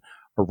congressmen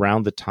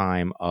around the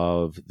time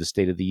of the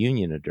State of the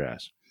Union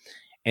address.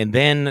 And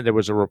then there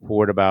was a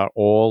report about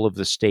all of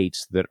the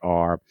states that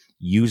are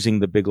using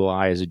the big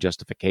lie as a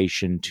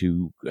justification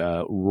to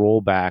roll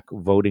back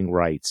voting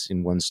rights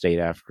in one state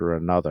after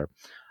another.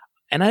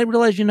 And I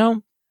realized,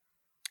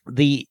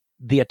 the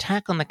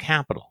attack on the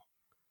Capitol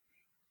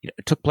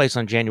took place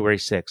on January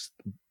 6th,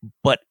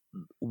 but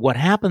what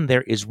happened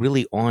there is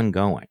really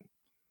ongoing.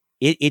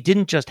 It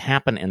didn't just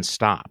happen and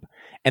stop.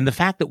 And the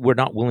fact that we're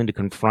not willing to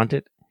confront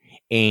it,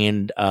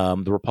 and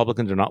the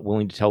Republicans are not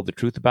willing to tell the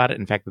truth about it,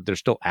 in fact, that they're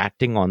still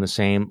acting on the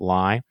same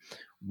lie,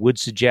 would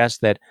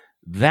suggest that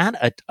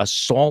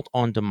assault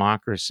on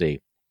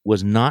democracy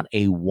was not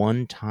a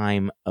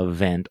one-time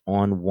event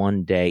on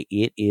one day.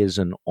 It is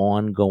an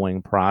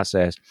ongoing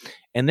process.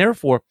 And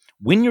therefore,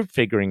 when you're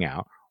figuring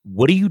out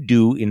what do you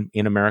do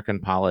in American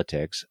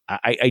politics,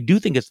 I do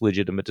think it's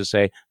legitimate to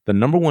say the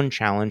number one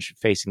challenge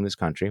facing this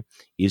country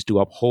is to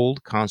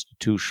uphold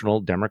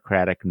constitutional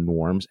democratic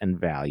norms and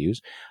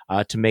values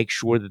to make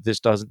sure that this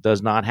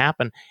does not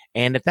happen.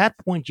 And at that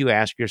point, you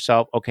ask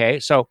yourself, okay,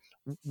 so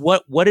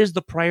what is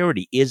the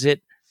priority? Is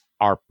it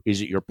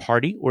is it your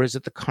party or is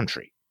it the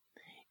country?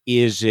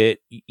 Is it,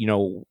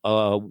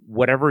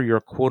 whatever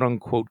your quote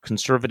unquote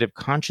conservative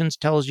conscience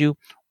tells you,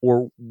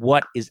 or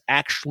what is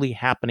actually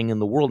happening in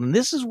the world? And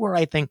this is where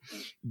I think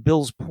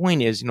Bill's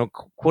point is,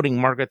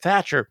 quoting Margaret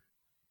Thatcher,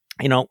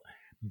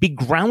 be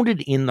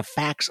grounded in the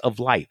facts of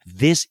life.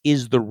 This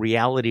is the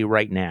reality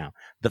right now.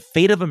 The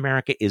fate of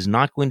America is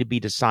not going to be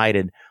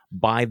decided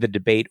by the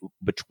debate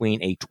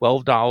between a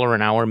 $12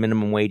 an hour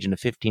minimum wage and a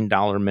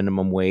 $15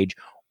 minimum wage,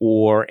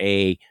 or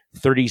a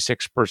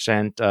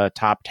 36%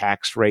 top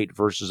tax rate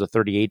versus a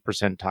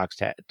 38%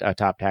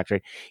 top tax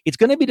rate. It's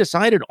going to be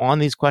decided on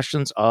these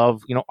questions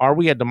of, are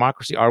we a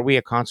democracy? Are we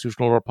a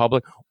constitutional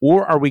republic?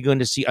 Or are we going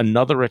to see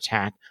another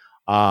attack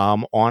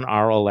on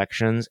our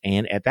elections?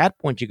 And at that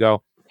point, you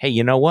go, hey,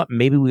 you know what?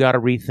 Maybe we ought to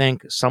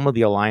rethink some of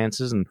the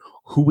alliances and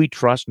who we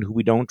trust and who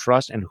we don't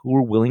trust and who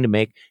we're willing to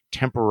make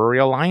temporary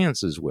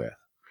alliances with.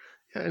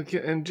 Yeah,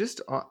 and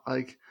just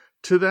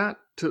to that,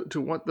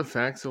 to what the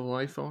facts of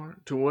life are,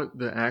 to what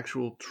the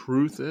actual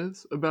truth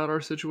is about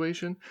our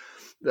situation,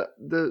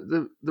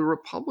 the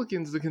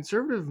Republicans, the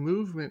conservative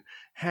movement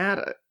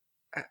had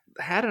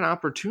an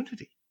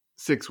opportunity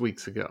 6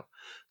 weeks ago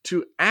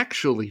to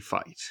actually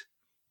fight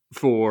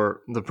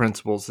for the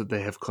principles that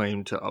they have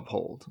claimed to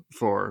uphold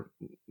for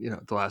the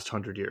last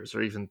 100 years,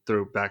 or even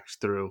back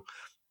through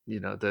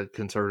the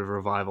conservative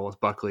revival with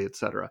Buckley,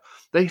 etc.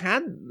 They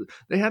had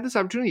this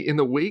opportunity in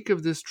the wake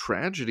of this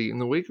tragedy, in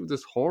the wake of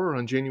this horror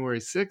on January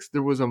 6th.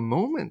 There was a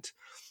moment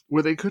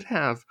where they could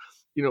have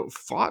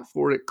fought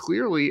for it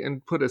clearly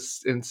and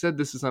and said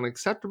this is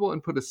unacceptable,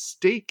 and put a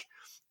stake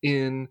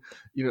in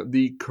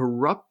the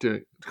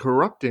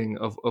corrupting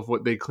of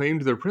what they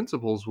claimed their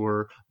principles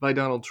were by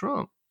Donald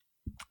Trump.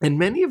 And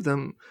many of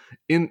them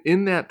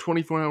in that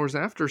 24 hours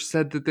after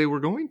said that they were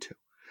going to.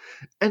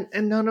 And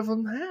none of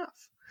them have.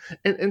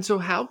 And so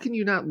how can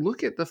you not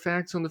look at the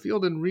facts on the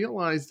field and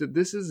realize that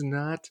this is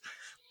not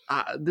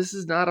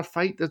a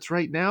fight that's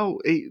right now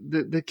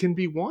that can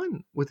be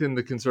won within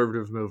the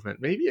conservative movement?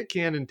 Maybe it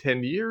can in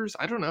 10 years.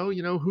 I don't know.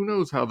 Who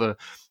knows how the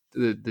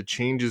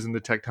changes in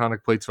the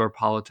tectonic plates of our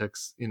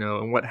politics,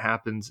 and what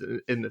happens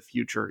in the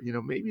future.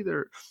 Maybe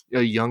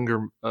a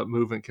younger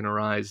movement can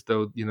arise,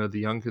 though, the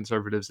young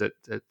conservatives at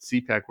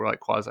CPAC were like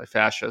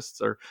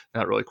quasi-fascists, or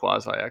not really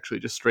quasi,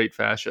 actually, just straight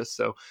fascists.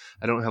 So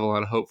I don't have a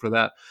lot of hope for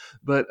that.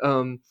 But,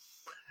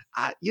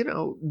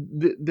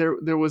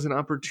 there was an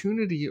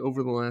opportunity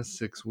over the last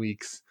 6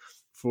 weeks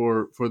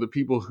for the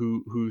people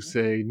who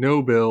say,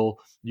 no, Bill,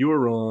 you are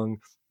wrong.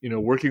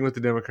 Working with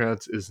the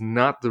Democrats is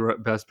not the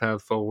best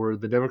path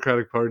forward. The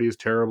Democratic Party is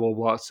terrible,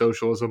 blah,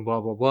 socialism, blah,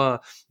 blah, blah.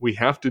 We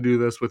have to do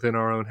this within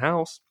our own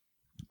house.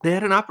 They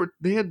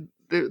had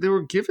they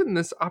were given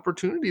this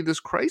opportunity, this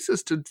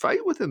crisis, to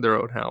fight within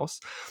their own house.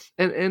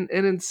 And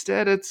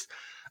instead it's,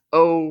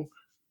 we're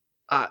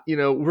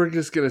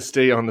just going to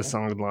stay on the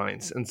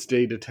sidelines and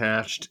stay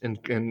detached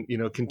and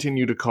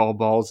continue to call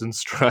balls and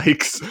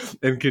strikes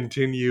and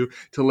continue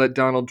to let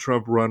Donald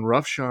Trump run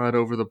roughshod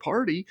over the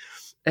party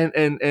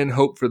and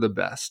hope for the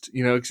best,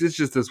 because it's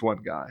just this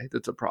one guy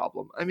that's a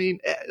problem. I mean,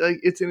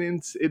 it's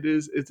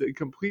a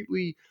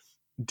completely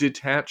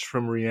detached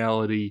from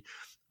reality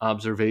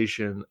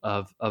observation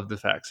of the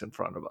facts in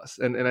front of us.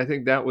 And I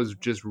think that was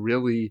just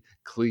really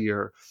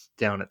clear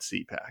down at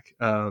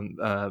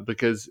CPAC,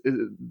 because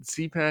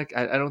CPAC,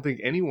 I don't think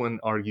anyone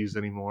argues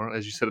anymore,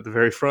 as you said at the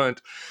very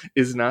front,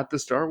 is not the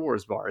Star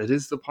Wars bar. It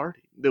is the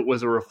party. It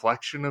was a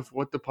reflection of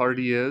what the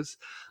party is,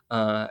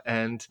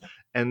 and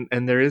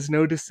there is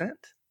no dissent.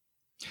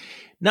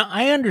 Now,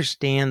 I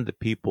understand the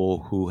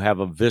people who have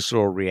a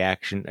visceral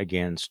reaction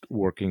against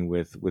working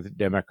with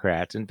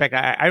Democrats. In fact,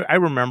 I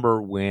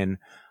remember when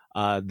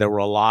there were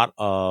a lot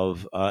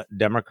of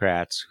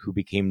Democrats who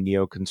became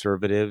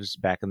neoconservatives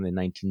back in the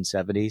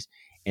 1970s,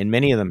 and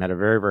many of them had a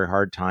very, very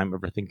hard time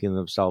ever thinking of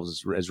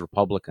themselves as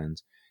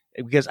Republicans,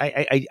 because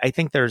I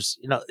think there's,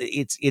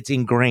 it's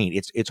ingrained.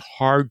 It's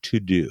hard to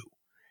do.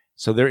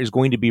 So there is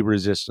going to be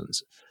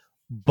resistance.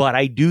 But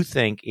I do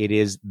think it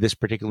is this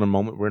particular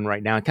moment we're in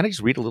right now. And can I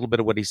just read a little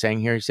bit of what he's saying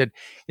here? He said,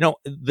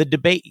 the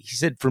debate, he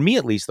said, for me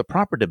at least, the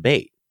proper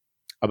debate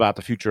about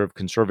the future of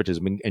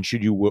conservatism and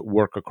should you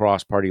work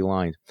across party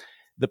lines,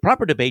 the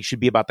proper debate should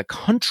be about the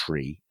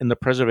country and the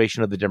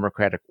preservation of the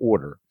democratic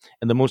order.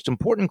 And the most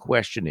important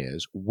question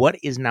is, what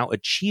is now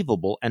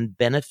achievable and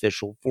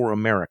beneficial for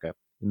America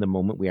in the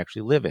moment we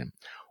actually live in?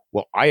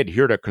 Well, I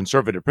adhere to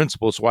conservative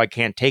principles, so I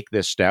can't take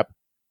this step,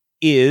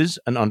 is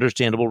an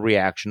understandable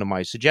reaction to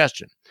my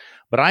suggestion.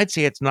 But I'd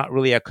say it's not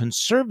really a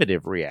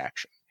conservative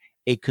reaction.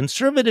 A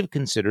conservative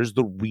considers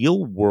the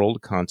real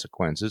world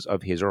consequences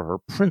of his or her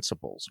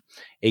principles.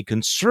 A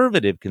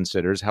conservative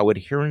considers how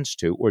adherence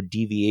to or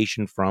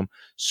deviation from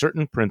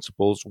certain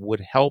principles would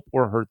help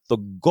or hurt the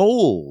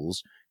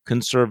goals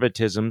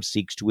conservatism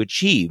seeks to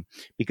achieve,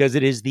 because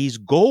it is these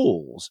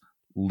goals,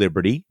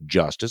 liberty,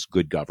 justice,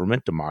 good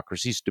government,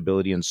 democracy,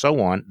 stability, and so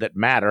on, that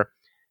matter,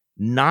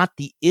 not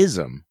the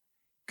ism.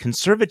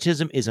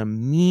 Conservatism is a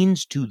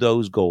means to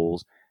those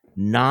goals,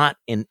 not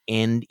an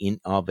end in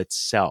of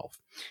itself.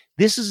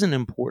 This is an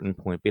important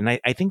point. And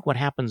I think what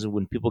happens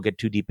when people get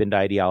too deep into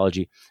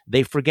ideology,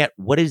 they forget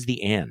what is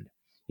the end.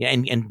 Yeah,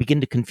 and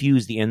begin to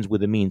confuse the ends with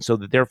the means. So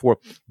that therefore,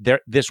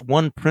 this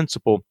one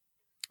principle,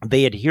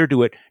 they adhere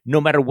to it no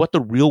matter what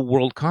the real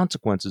world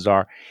consequences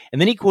are.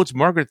 And then he quotes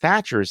Margaret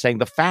Thatcher as saying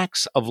the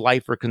facts of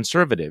life are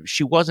conservative.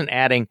 She wasn't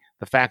adding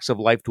the facts of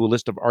life to a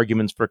list of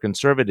arguments for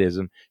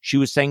conservatism. She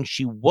was saying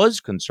she was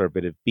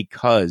conservative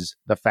because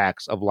the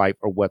facts of life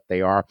are what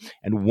they are.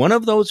 And one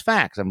of those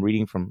facts, I'm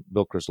reading from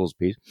Bill Kristol's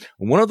piece,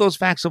 one of those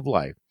facts of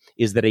life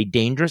is that a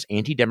dangerous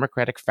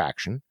anti-democratic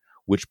faction,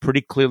 which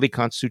pretty clearly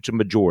constitutes a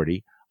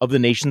majority of the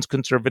nation's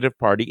conservative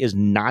party, is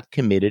not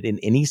committed in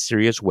any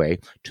serious way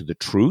to the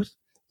truth,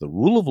 the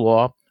rule of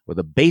law, or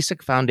the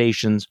basic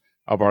foundations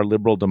of our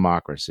liberal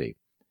democracy.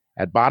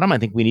 At bottom, I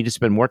think we need to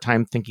spend more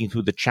time thinking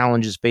through the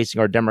challenges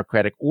facing our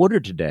democratic order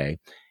today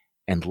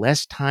and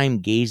less time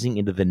gazing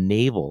into the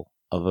navel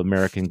of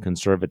American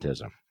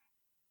conservatism.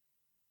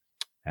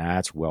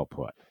 That's well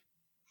put.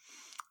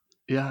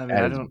 Yeah,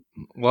 I mean,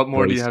 what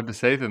more do you have to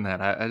say than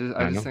that? I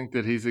just know. think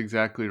that he's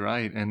exactly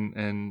right.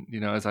 And,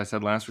 as I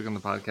said last week on the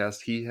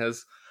podcast, he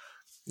has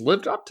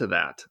lived up to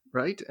that,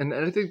 right? And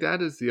I think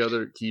that is the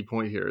other key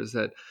point here is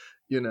that,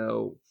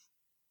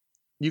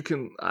 you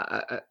can,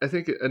 I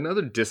think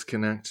another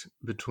disconnect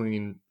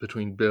between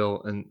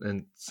Bill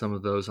and some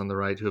of those on the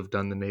right who have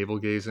done the navel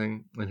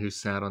gazing and who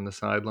sat on the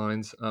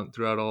sidelines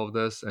throughout all of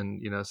this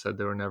and said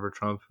they were never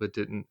Trump but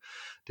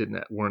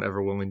weren't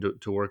ever willing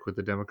to work with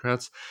the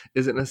Democrats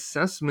is an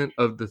assessment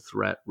of the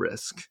threat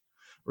risk,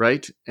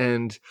 right?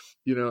 And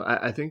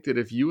I think that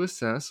if you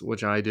assess,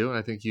 which I do, and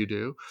I think you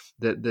do,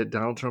 that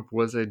Donald Trump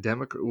was a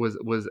Democrat,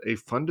 was a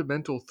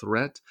fundamental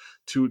threat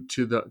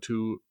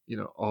to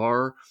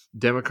our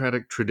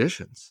democratic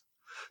traditions,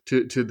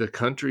 to the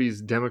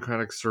country's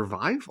democratic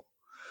survival,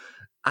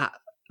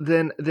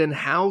 then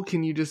how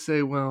can you just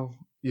say, well,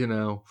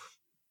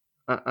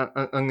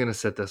 I'm going to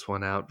set this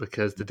one out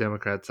because the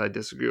Democrats, I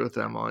disagree with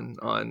them on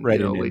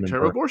late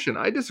term abortion.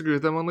 I disagree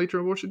with them on late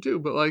term abortion too.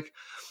 But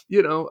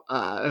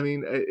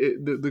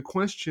the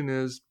question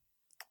is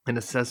an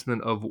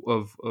assessment of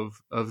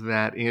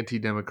that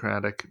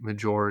anti-democratic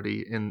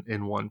majority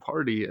in one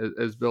party,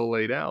 as Bill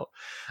laid out.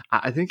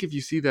 I think if you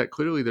see that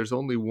clearly, there's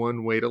only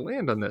one way to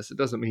land on this. It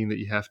doesn't mean that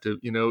you have to,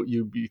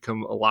 you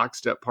become a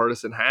lockstep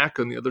partisan hack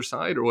on the other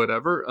side or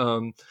whatever.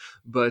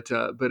 But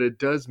it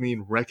does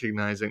mean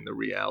recognizing the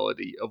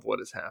reality of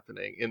what is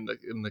happening in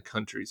the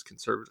country's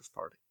conservative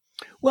party.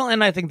 Well,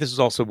 and I think this is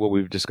also what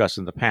we've discussed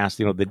in the past,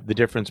 the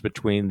difference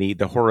between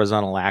the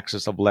horizontal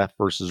axis of left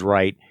versus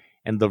right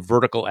and the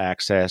vertical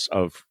axis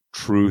of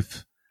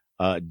truth,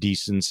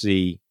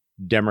 decency,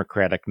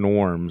 democratic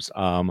norms.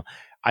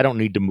 I don't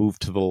need to move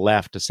to the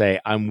left to say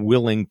I'm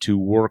willing to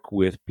work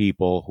with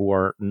people who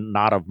are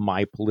not of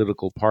my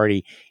political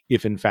party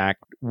if, in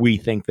fact, we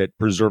think that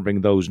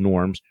preserving those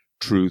norms,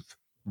 truth,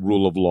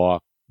 rule of law,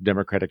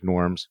 democratic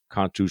norms,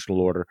 constitutional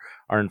order,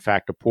 are in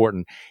fact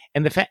important.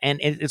 And and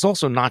it's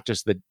also not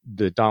just that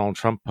Donald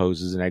Trump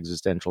poses an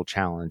existential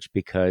challenge,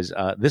 because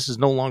this is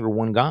no longer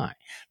one guy.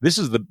 This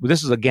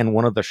is again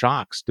one of the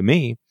shocks to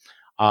me,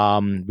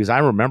 because I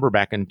remember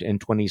back in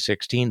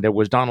 2016 there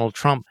was Donald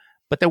Trump,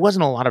 but there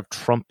wasn't a lot of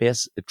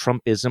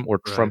Trumpism or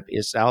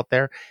Trumpists out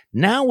there.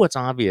 Now what's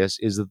obvious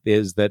is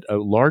that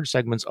large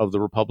segments of the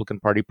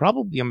Republican Party,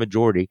 probably a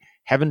majority,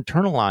 have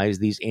internalized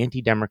these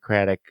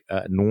anti-democratic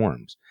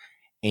norms.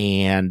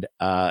 And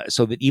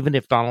so that even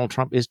if Donald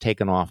Trump is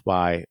taken off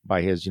by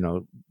his,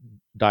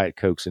 Diet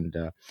Cokes and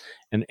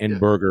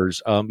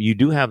burgers, you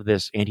do have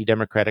this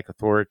anti-democratic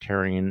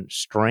authoritarian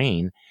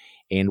strain.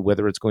 And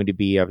whether it's going to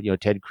be a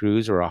Ted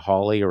Cruz or a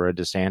Hawley or a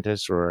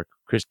DeSantis or a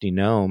Kristi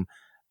Noem,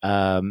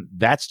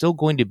 that's still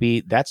going to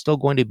be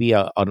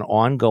an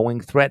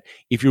ongoing threat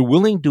if you're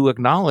willing to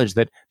acknowledge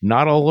that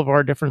not all of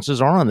our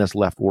differences are on this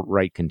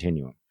left-right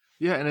continuum.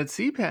 Yeah, and at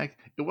CPAC,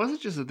 it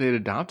wasn't just that they had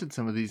adopted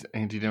some of these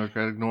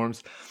anti-democratic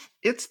norms.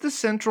 It's the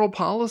central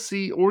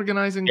policy,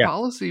 organizing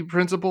policy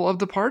principle of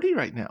the party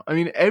right now. I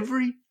mean,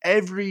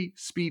 every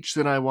speech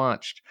that I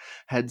watched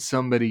had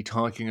somebody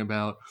talking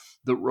about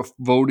the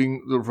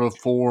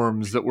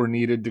reforms that were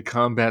needed to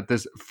combat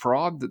this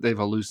fraud that they've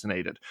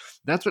hallucinated.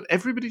 That's what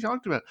everybody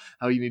talked about,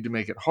 how you need to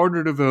make it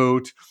harder to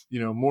vote,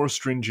 more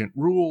stringent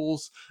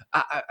rules.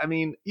 I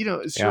mean,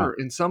 sure,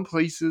 in some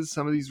places,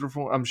 some of these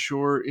reforms, I'm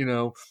sure,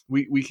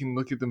 we can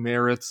look at the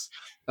merits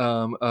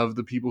of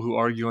the people who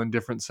argue on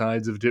different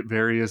sides of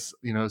various,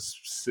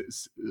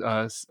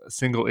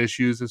 single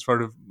issues as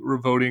part of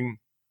voting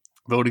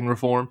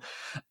reform,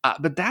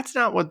 but that's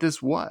not what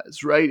this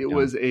was, right? It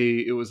was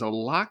a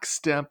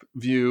lockstep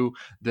view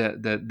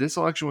that this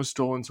election was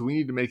stolen, so we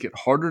need to make it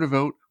harder to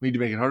vote. We need to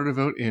make it harder to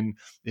vote in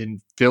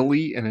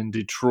Philly and in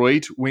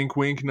Detroit. Wink,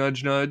 wink,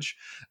 nudge, nudge.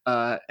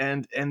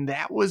 And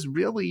that was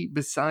really,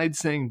 besides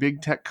saying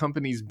big tech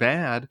companies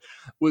bad,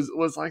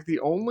 was like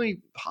the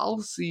only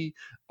policy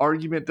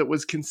argument that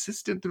was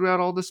consistent throughout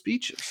all the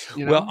speeches.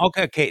 Well,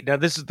 okay. Now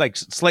this is like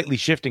slightly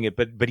shifting it,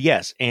 but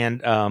yes,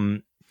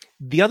 and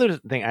The other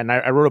thing, and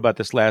I wrote about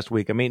this last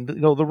week. I mean,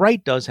 the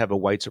right does have a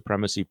white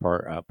supremacy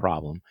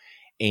problem,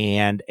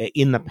 and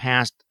in the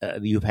past,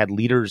 you've had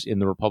leaders in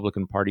the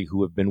Republican Party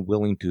who have been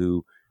willing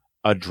to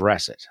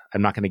address it.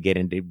 I'm not going to get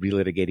into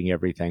relitigating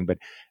everything, but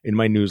in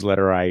my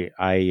newsletter, I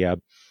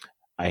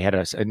had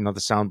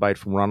another soundbite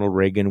from Ronald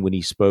Reagan when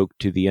he spoke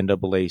to the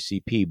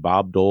NAACP.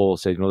 Bob Dole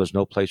said, there's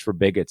no place for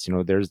bigots.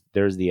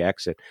 There's the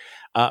exit.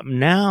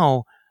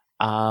 Now,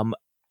 um,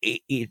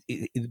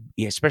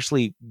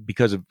 especially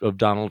because of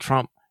Donald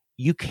Trump,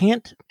 you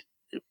can't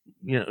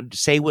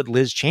say what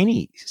Liz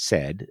Cheney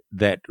said,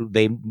 that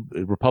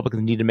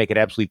Republicans need to make it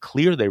absolutely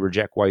clear they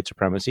reject white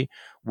supremacy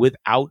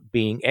without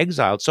being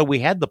exiled. So we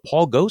had the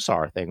Paul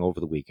Gosar thing over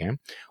the weekend,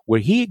 where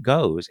he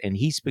goes and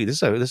he speaks.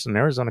 This is an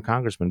Arizona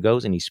congressman,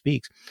 goes and he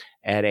speaks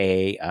at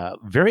a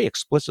very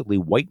explicitly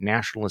white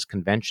nationalist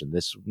convention.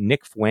 This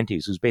Nick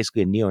Fuentes, who's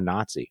basically a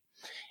neo-Nazi,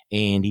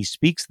 and he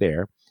speaks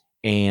there.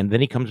 And then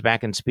he comes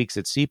back and speaks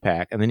at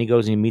CPAC, and then he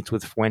goes and he meets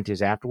with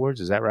Fuentes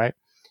afterwards. Is that right?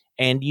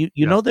 And you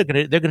Yeah. know they're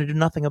gonna do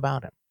nothing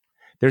about him.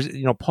 There's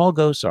Paul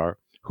Gosar,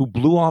 who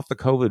blew off the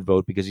COVID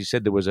vote because he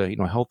said there was a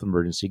health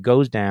emergency,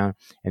 goes down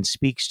and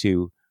speaks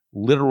to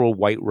literal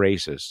white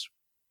racists,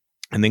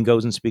 and then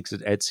goes and speaks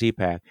at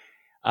CPAC.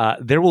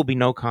 There will be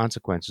no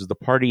consequences. The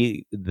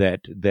party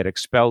that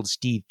expelled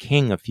Steve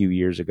King a few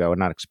years ago, and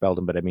not expelled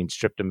him, but I mean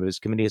stripped him of his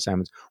committee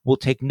assignments, will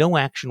take no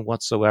action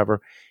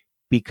whatsoever,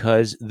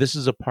 because this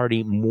is a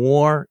party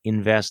more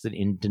invested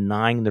in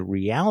denying the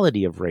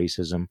reality of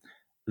racism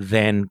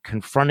than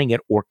confronting it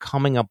or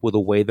coming up with a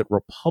way that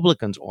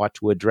Republicans ought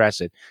to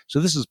address it. So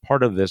this is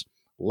part of this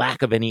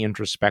lack of any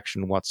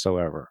introspection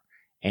whatsoever.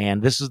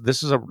 And this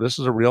is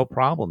a real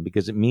problem,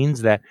 because it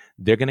means that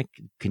they're going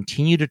to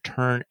continue to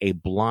turn a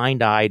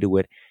blind eye to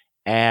it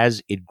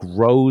as it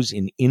grows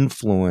in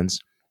influence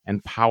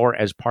and power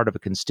as part of a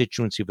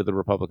constituency for the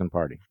Republican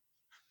Party.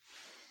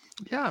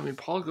 Yeah, I mean,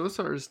 Paul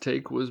Gosar's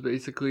take was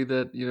basically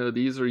that,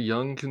 these are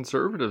young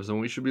conservatives and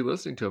we should be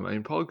listening to them. I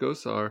mean, Paul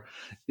Gosar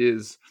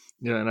is,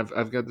 and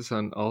I've got this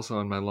also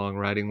on my long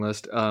writing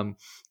list.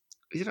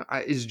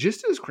 Is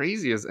just as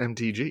crazy as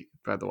MTG,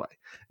 by the way.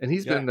 And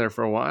he's been there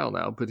for a while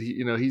now, but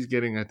he's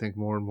getting, I think,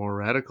 more and more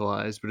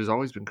radicalized, but has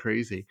always been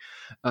crazy.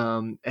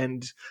 And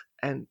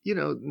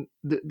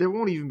there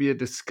won't even be a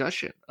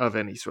discussion of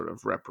any sort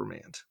of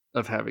reprimand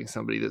of having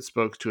somebody that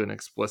spoke to an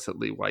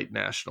explicitly white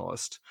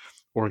nationalist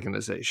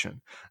organization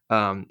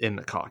in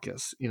the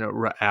caucus,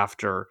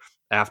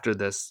 after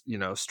this,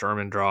 Sturm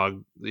and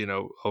Drang,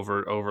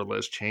 over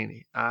Liz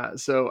Cheney.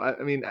 So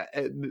I mean,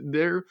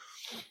 there,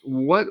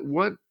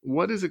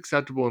 what is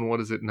acceptable and what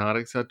is it not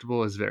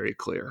acceptable is very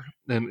clear,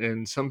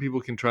 and some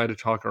people can try to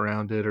talk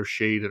around it or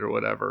shade it or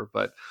whatever,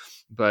 but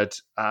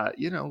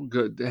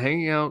good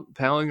hanging out,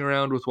 palling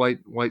around with white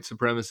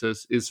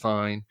supremacists is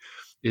fine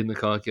in the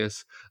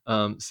caucus.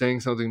 Saying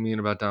something mean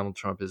about Donald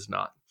Trump is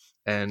not.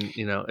 And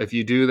if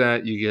you do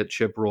that, you get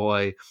Chip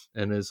Roy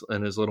and his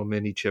little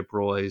mini Chip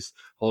Roys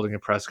holding a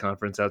press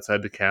conference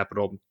outside the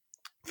Capitol,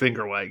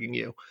 finger wagging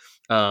you.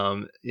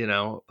 Paul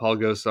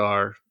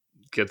Gosar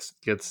gets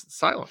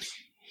silence.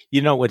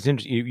 What's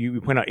interesting, you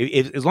point out,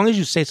 as long as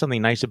you say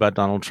something nice about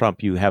Donald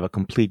Trump, you have a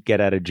complete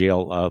get out of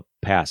jail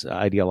pass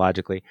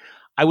ideologically.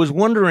 I was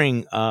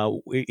wondering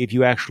if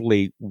you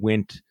actually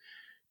went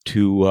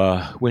to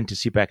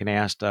CPAC and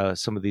asked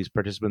some of these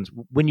participants,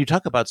 when you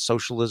talk about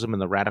socialism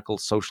and the radical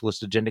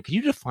socialist agenda, can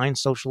you define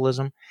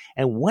socialism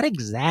and what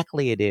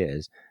exactly it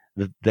is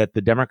that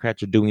the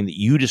Democrats are doing that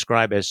you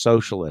describe as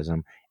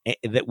socialism,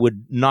 that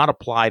would not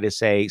apply to,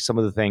 say, some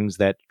of the things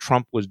that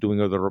Trump was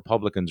doing or the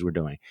Republicans were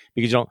doing?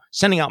 Because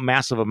sending out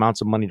massive amounts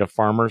of money to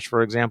farmers,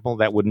 for example,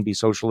 that wouldn't be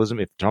socialism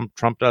if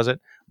Trump does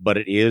it, but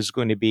it is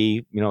going to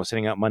be,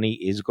 sending out money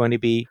is going to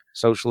be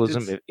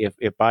socialism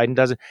if Biden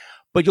does it.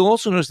 But you'll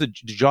also notice that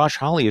Josh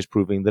Hawley is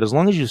proving that as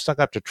long as you stuck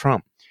up to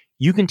Trump,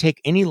 you can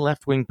take any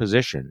left-wing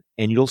position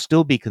and you'll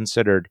still be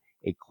considered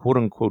a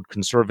quote-unquote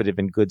conservative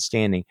in good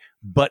standing.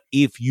 But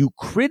if you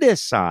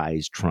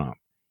criticize Trump,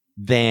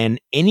 then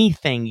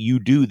anything you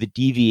do that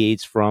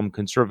deviates from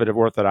conservative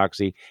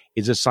orthodoxy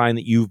is a sign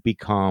that you've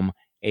become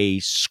a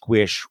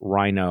squish,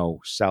 rhino,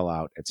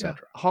 sellout, etc.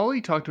 Yeah. Hawley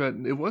talked about,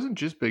 it wasn't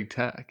just big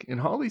tech. In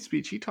Hawley's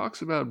speech, he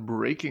talks about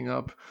breaking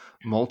up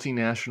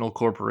multinational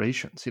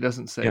corporations. He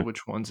doesn't say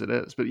which ones it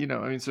is, but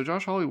so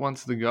Josh Hawley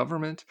wants the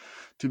government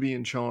to be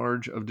in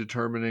charge of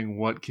determining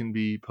what can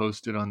be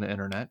posted on the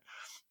internet.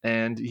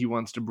 And he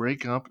wants to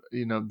break up,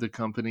 the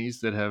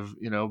companies that have,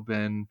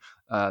 been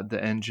the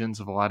engines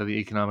of a lot of the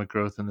economic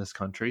growth in this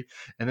country.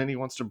 And then he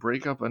wants to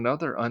break up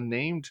another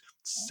unnamed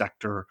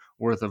sector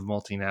worth of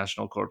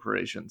multinational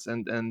corporations.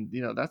 And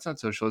that's not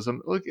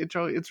socialism. Look,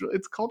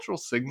 it's cultural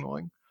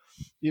signaling.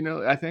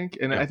 I think,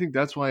 and I think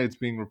that's why it's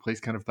being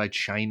replaced kind of by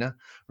China,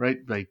 right?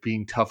 Like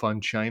being tough on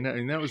China.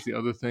 And that was the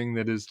other thing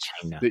that is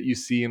China, that you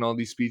see in all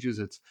these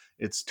speeches.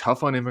 It's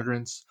tough on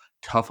immigrants,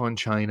 tough on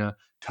China,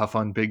 tough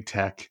on big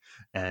tech,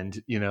 and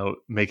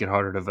make it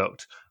harder to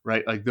vote,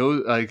 right? Like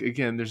those, like,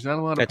 again, there's not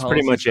a lot of that's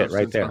policy pretty much it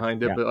right there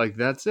behind it, but like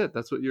that's it.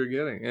 That's what you're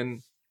getting.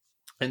 And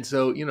And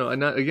so,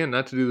 and not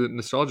to do the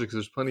nostalgia, because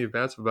there's plenty of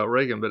bad stuff about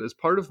Reagan, but as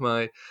part of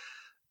my,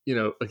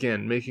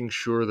 again, making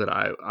sure that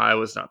I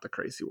was not the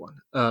crazy one.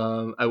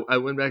 I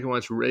went back and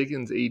watched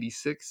Reagan's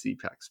 '86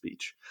 CPAC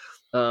speech,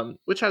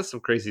 which has some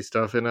crazy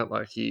stuff in it.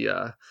 Like he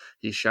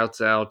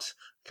shouts out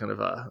kind of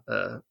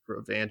a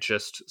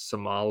revanchist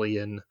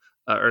Somalian,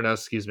 or no,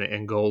 excuse me,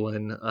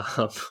 Angolan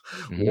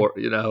war,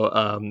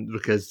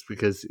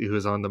 because he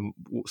was on the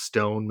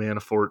Stone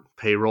Manafort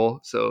payroll.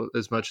 So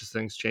as much as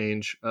things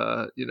change,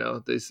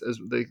 they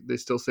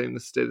still seem to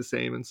stay the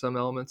same in some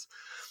elements.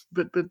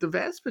 But the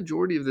vast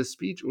majority of this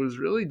speech was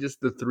really just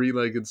the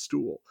three-legged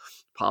stool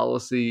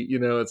policy.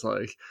 It's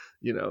like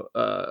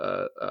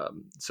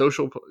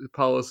social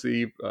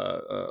policy,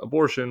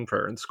 abortion,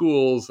 prayer in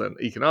schools, and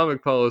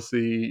economic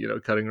policy.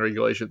 Cutting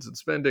regulations and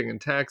spending and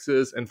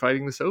taxes, and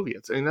fighting the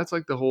Soviets. I mean, that's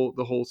like the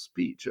whole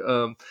speech.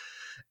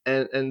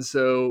 And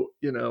so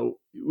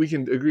we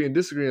can agree and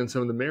disagree on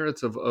some of the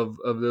merits of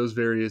those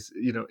various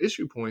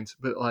issue points,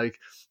 but like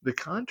the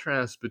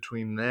contrast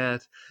between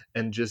that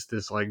and just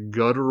this like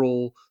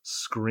guttural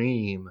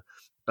scream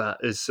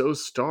is so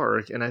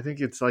stark. And I think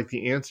it's like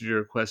the answer to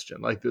your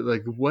question, like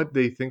what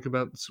they think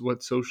about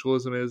what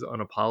socialism is on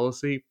a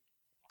policy,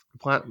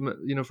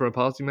 for a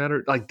policy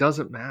matter, like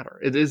doesn't matter.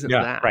 It isn't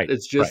that. Right,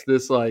 it's just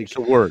this like it's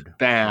a word.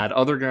 Bad,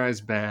 other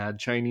guys bad,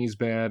 Chinese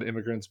bad,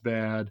 immigrants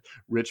bad,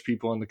 rich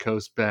people on the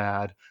coast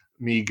bad,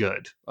 me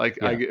good. Like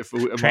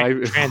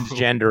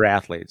transgender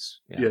athletes.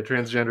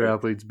 Transgender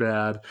athletes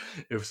bad.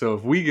 If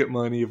we get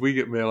money, if we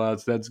get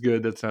bailouts, that's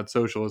good. That's not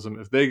socialism.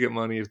 If they get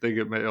money, if they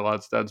get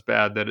bailouts, that's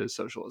bad. That is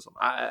socialism.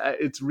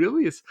 It's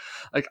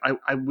like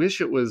I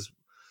wish it was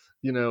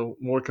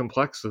more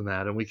complex than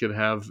that, and we could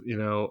have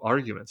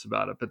arguments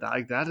about it, but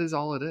that is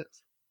all it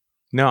is.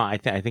 No, I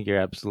think you're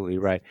absolutely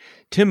right.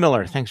 Tim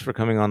Miller, thanks for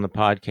coming on the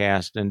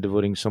podcast and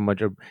devoting so much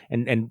of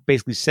and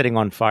basically setting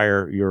on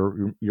fire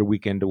your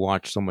weekend to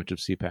watch so much of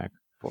CPAC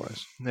for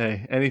us.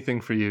 Hey, anything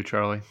for you,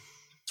 Charlie.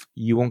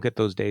 You won't get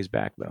those days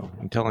back, though.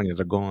 I'm telling you,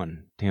 they're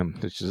gone, Tim.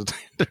 It's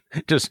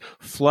just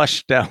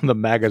flushed down the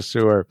MAGA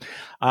sewer.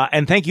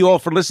 And thank you all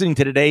for listening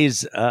to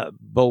today's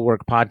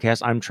Bulwark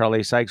podcast. I'm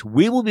Charlie Sykes.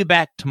 We will be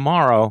back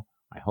tomorrow.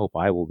 I hope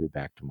I will be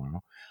back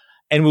tomorrow.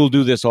 And we'll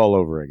do this all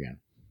over again.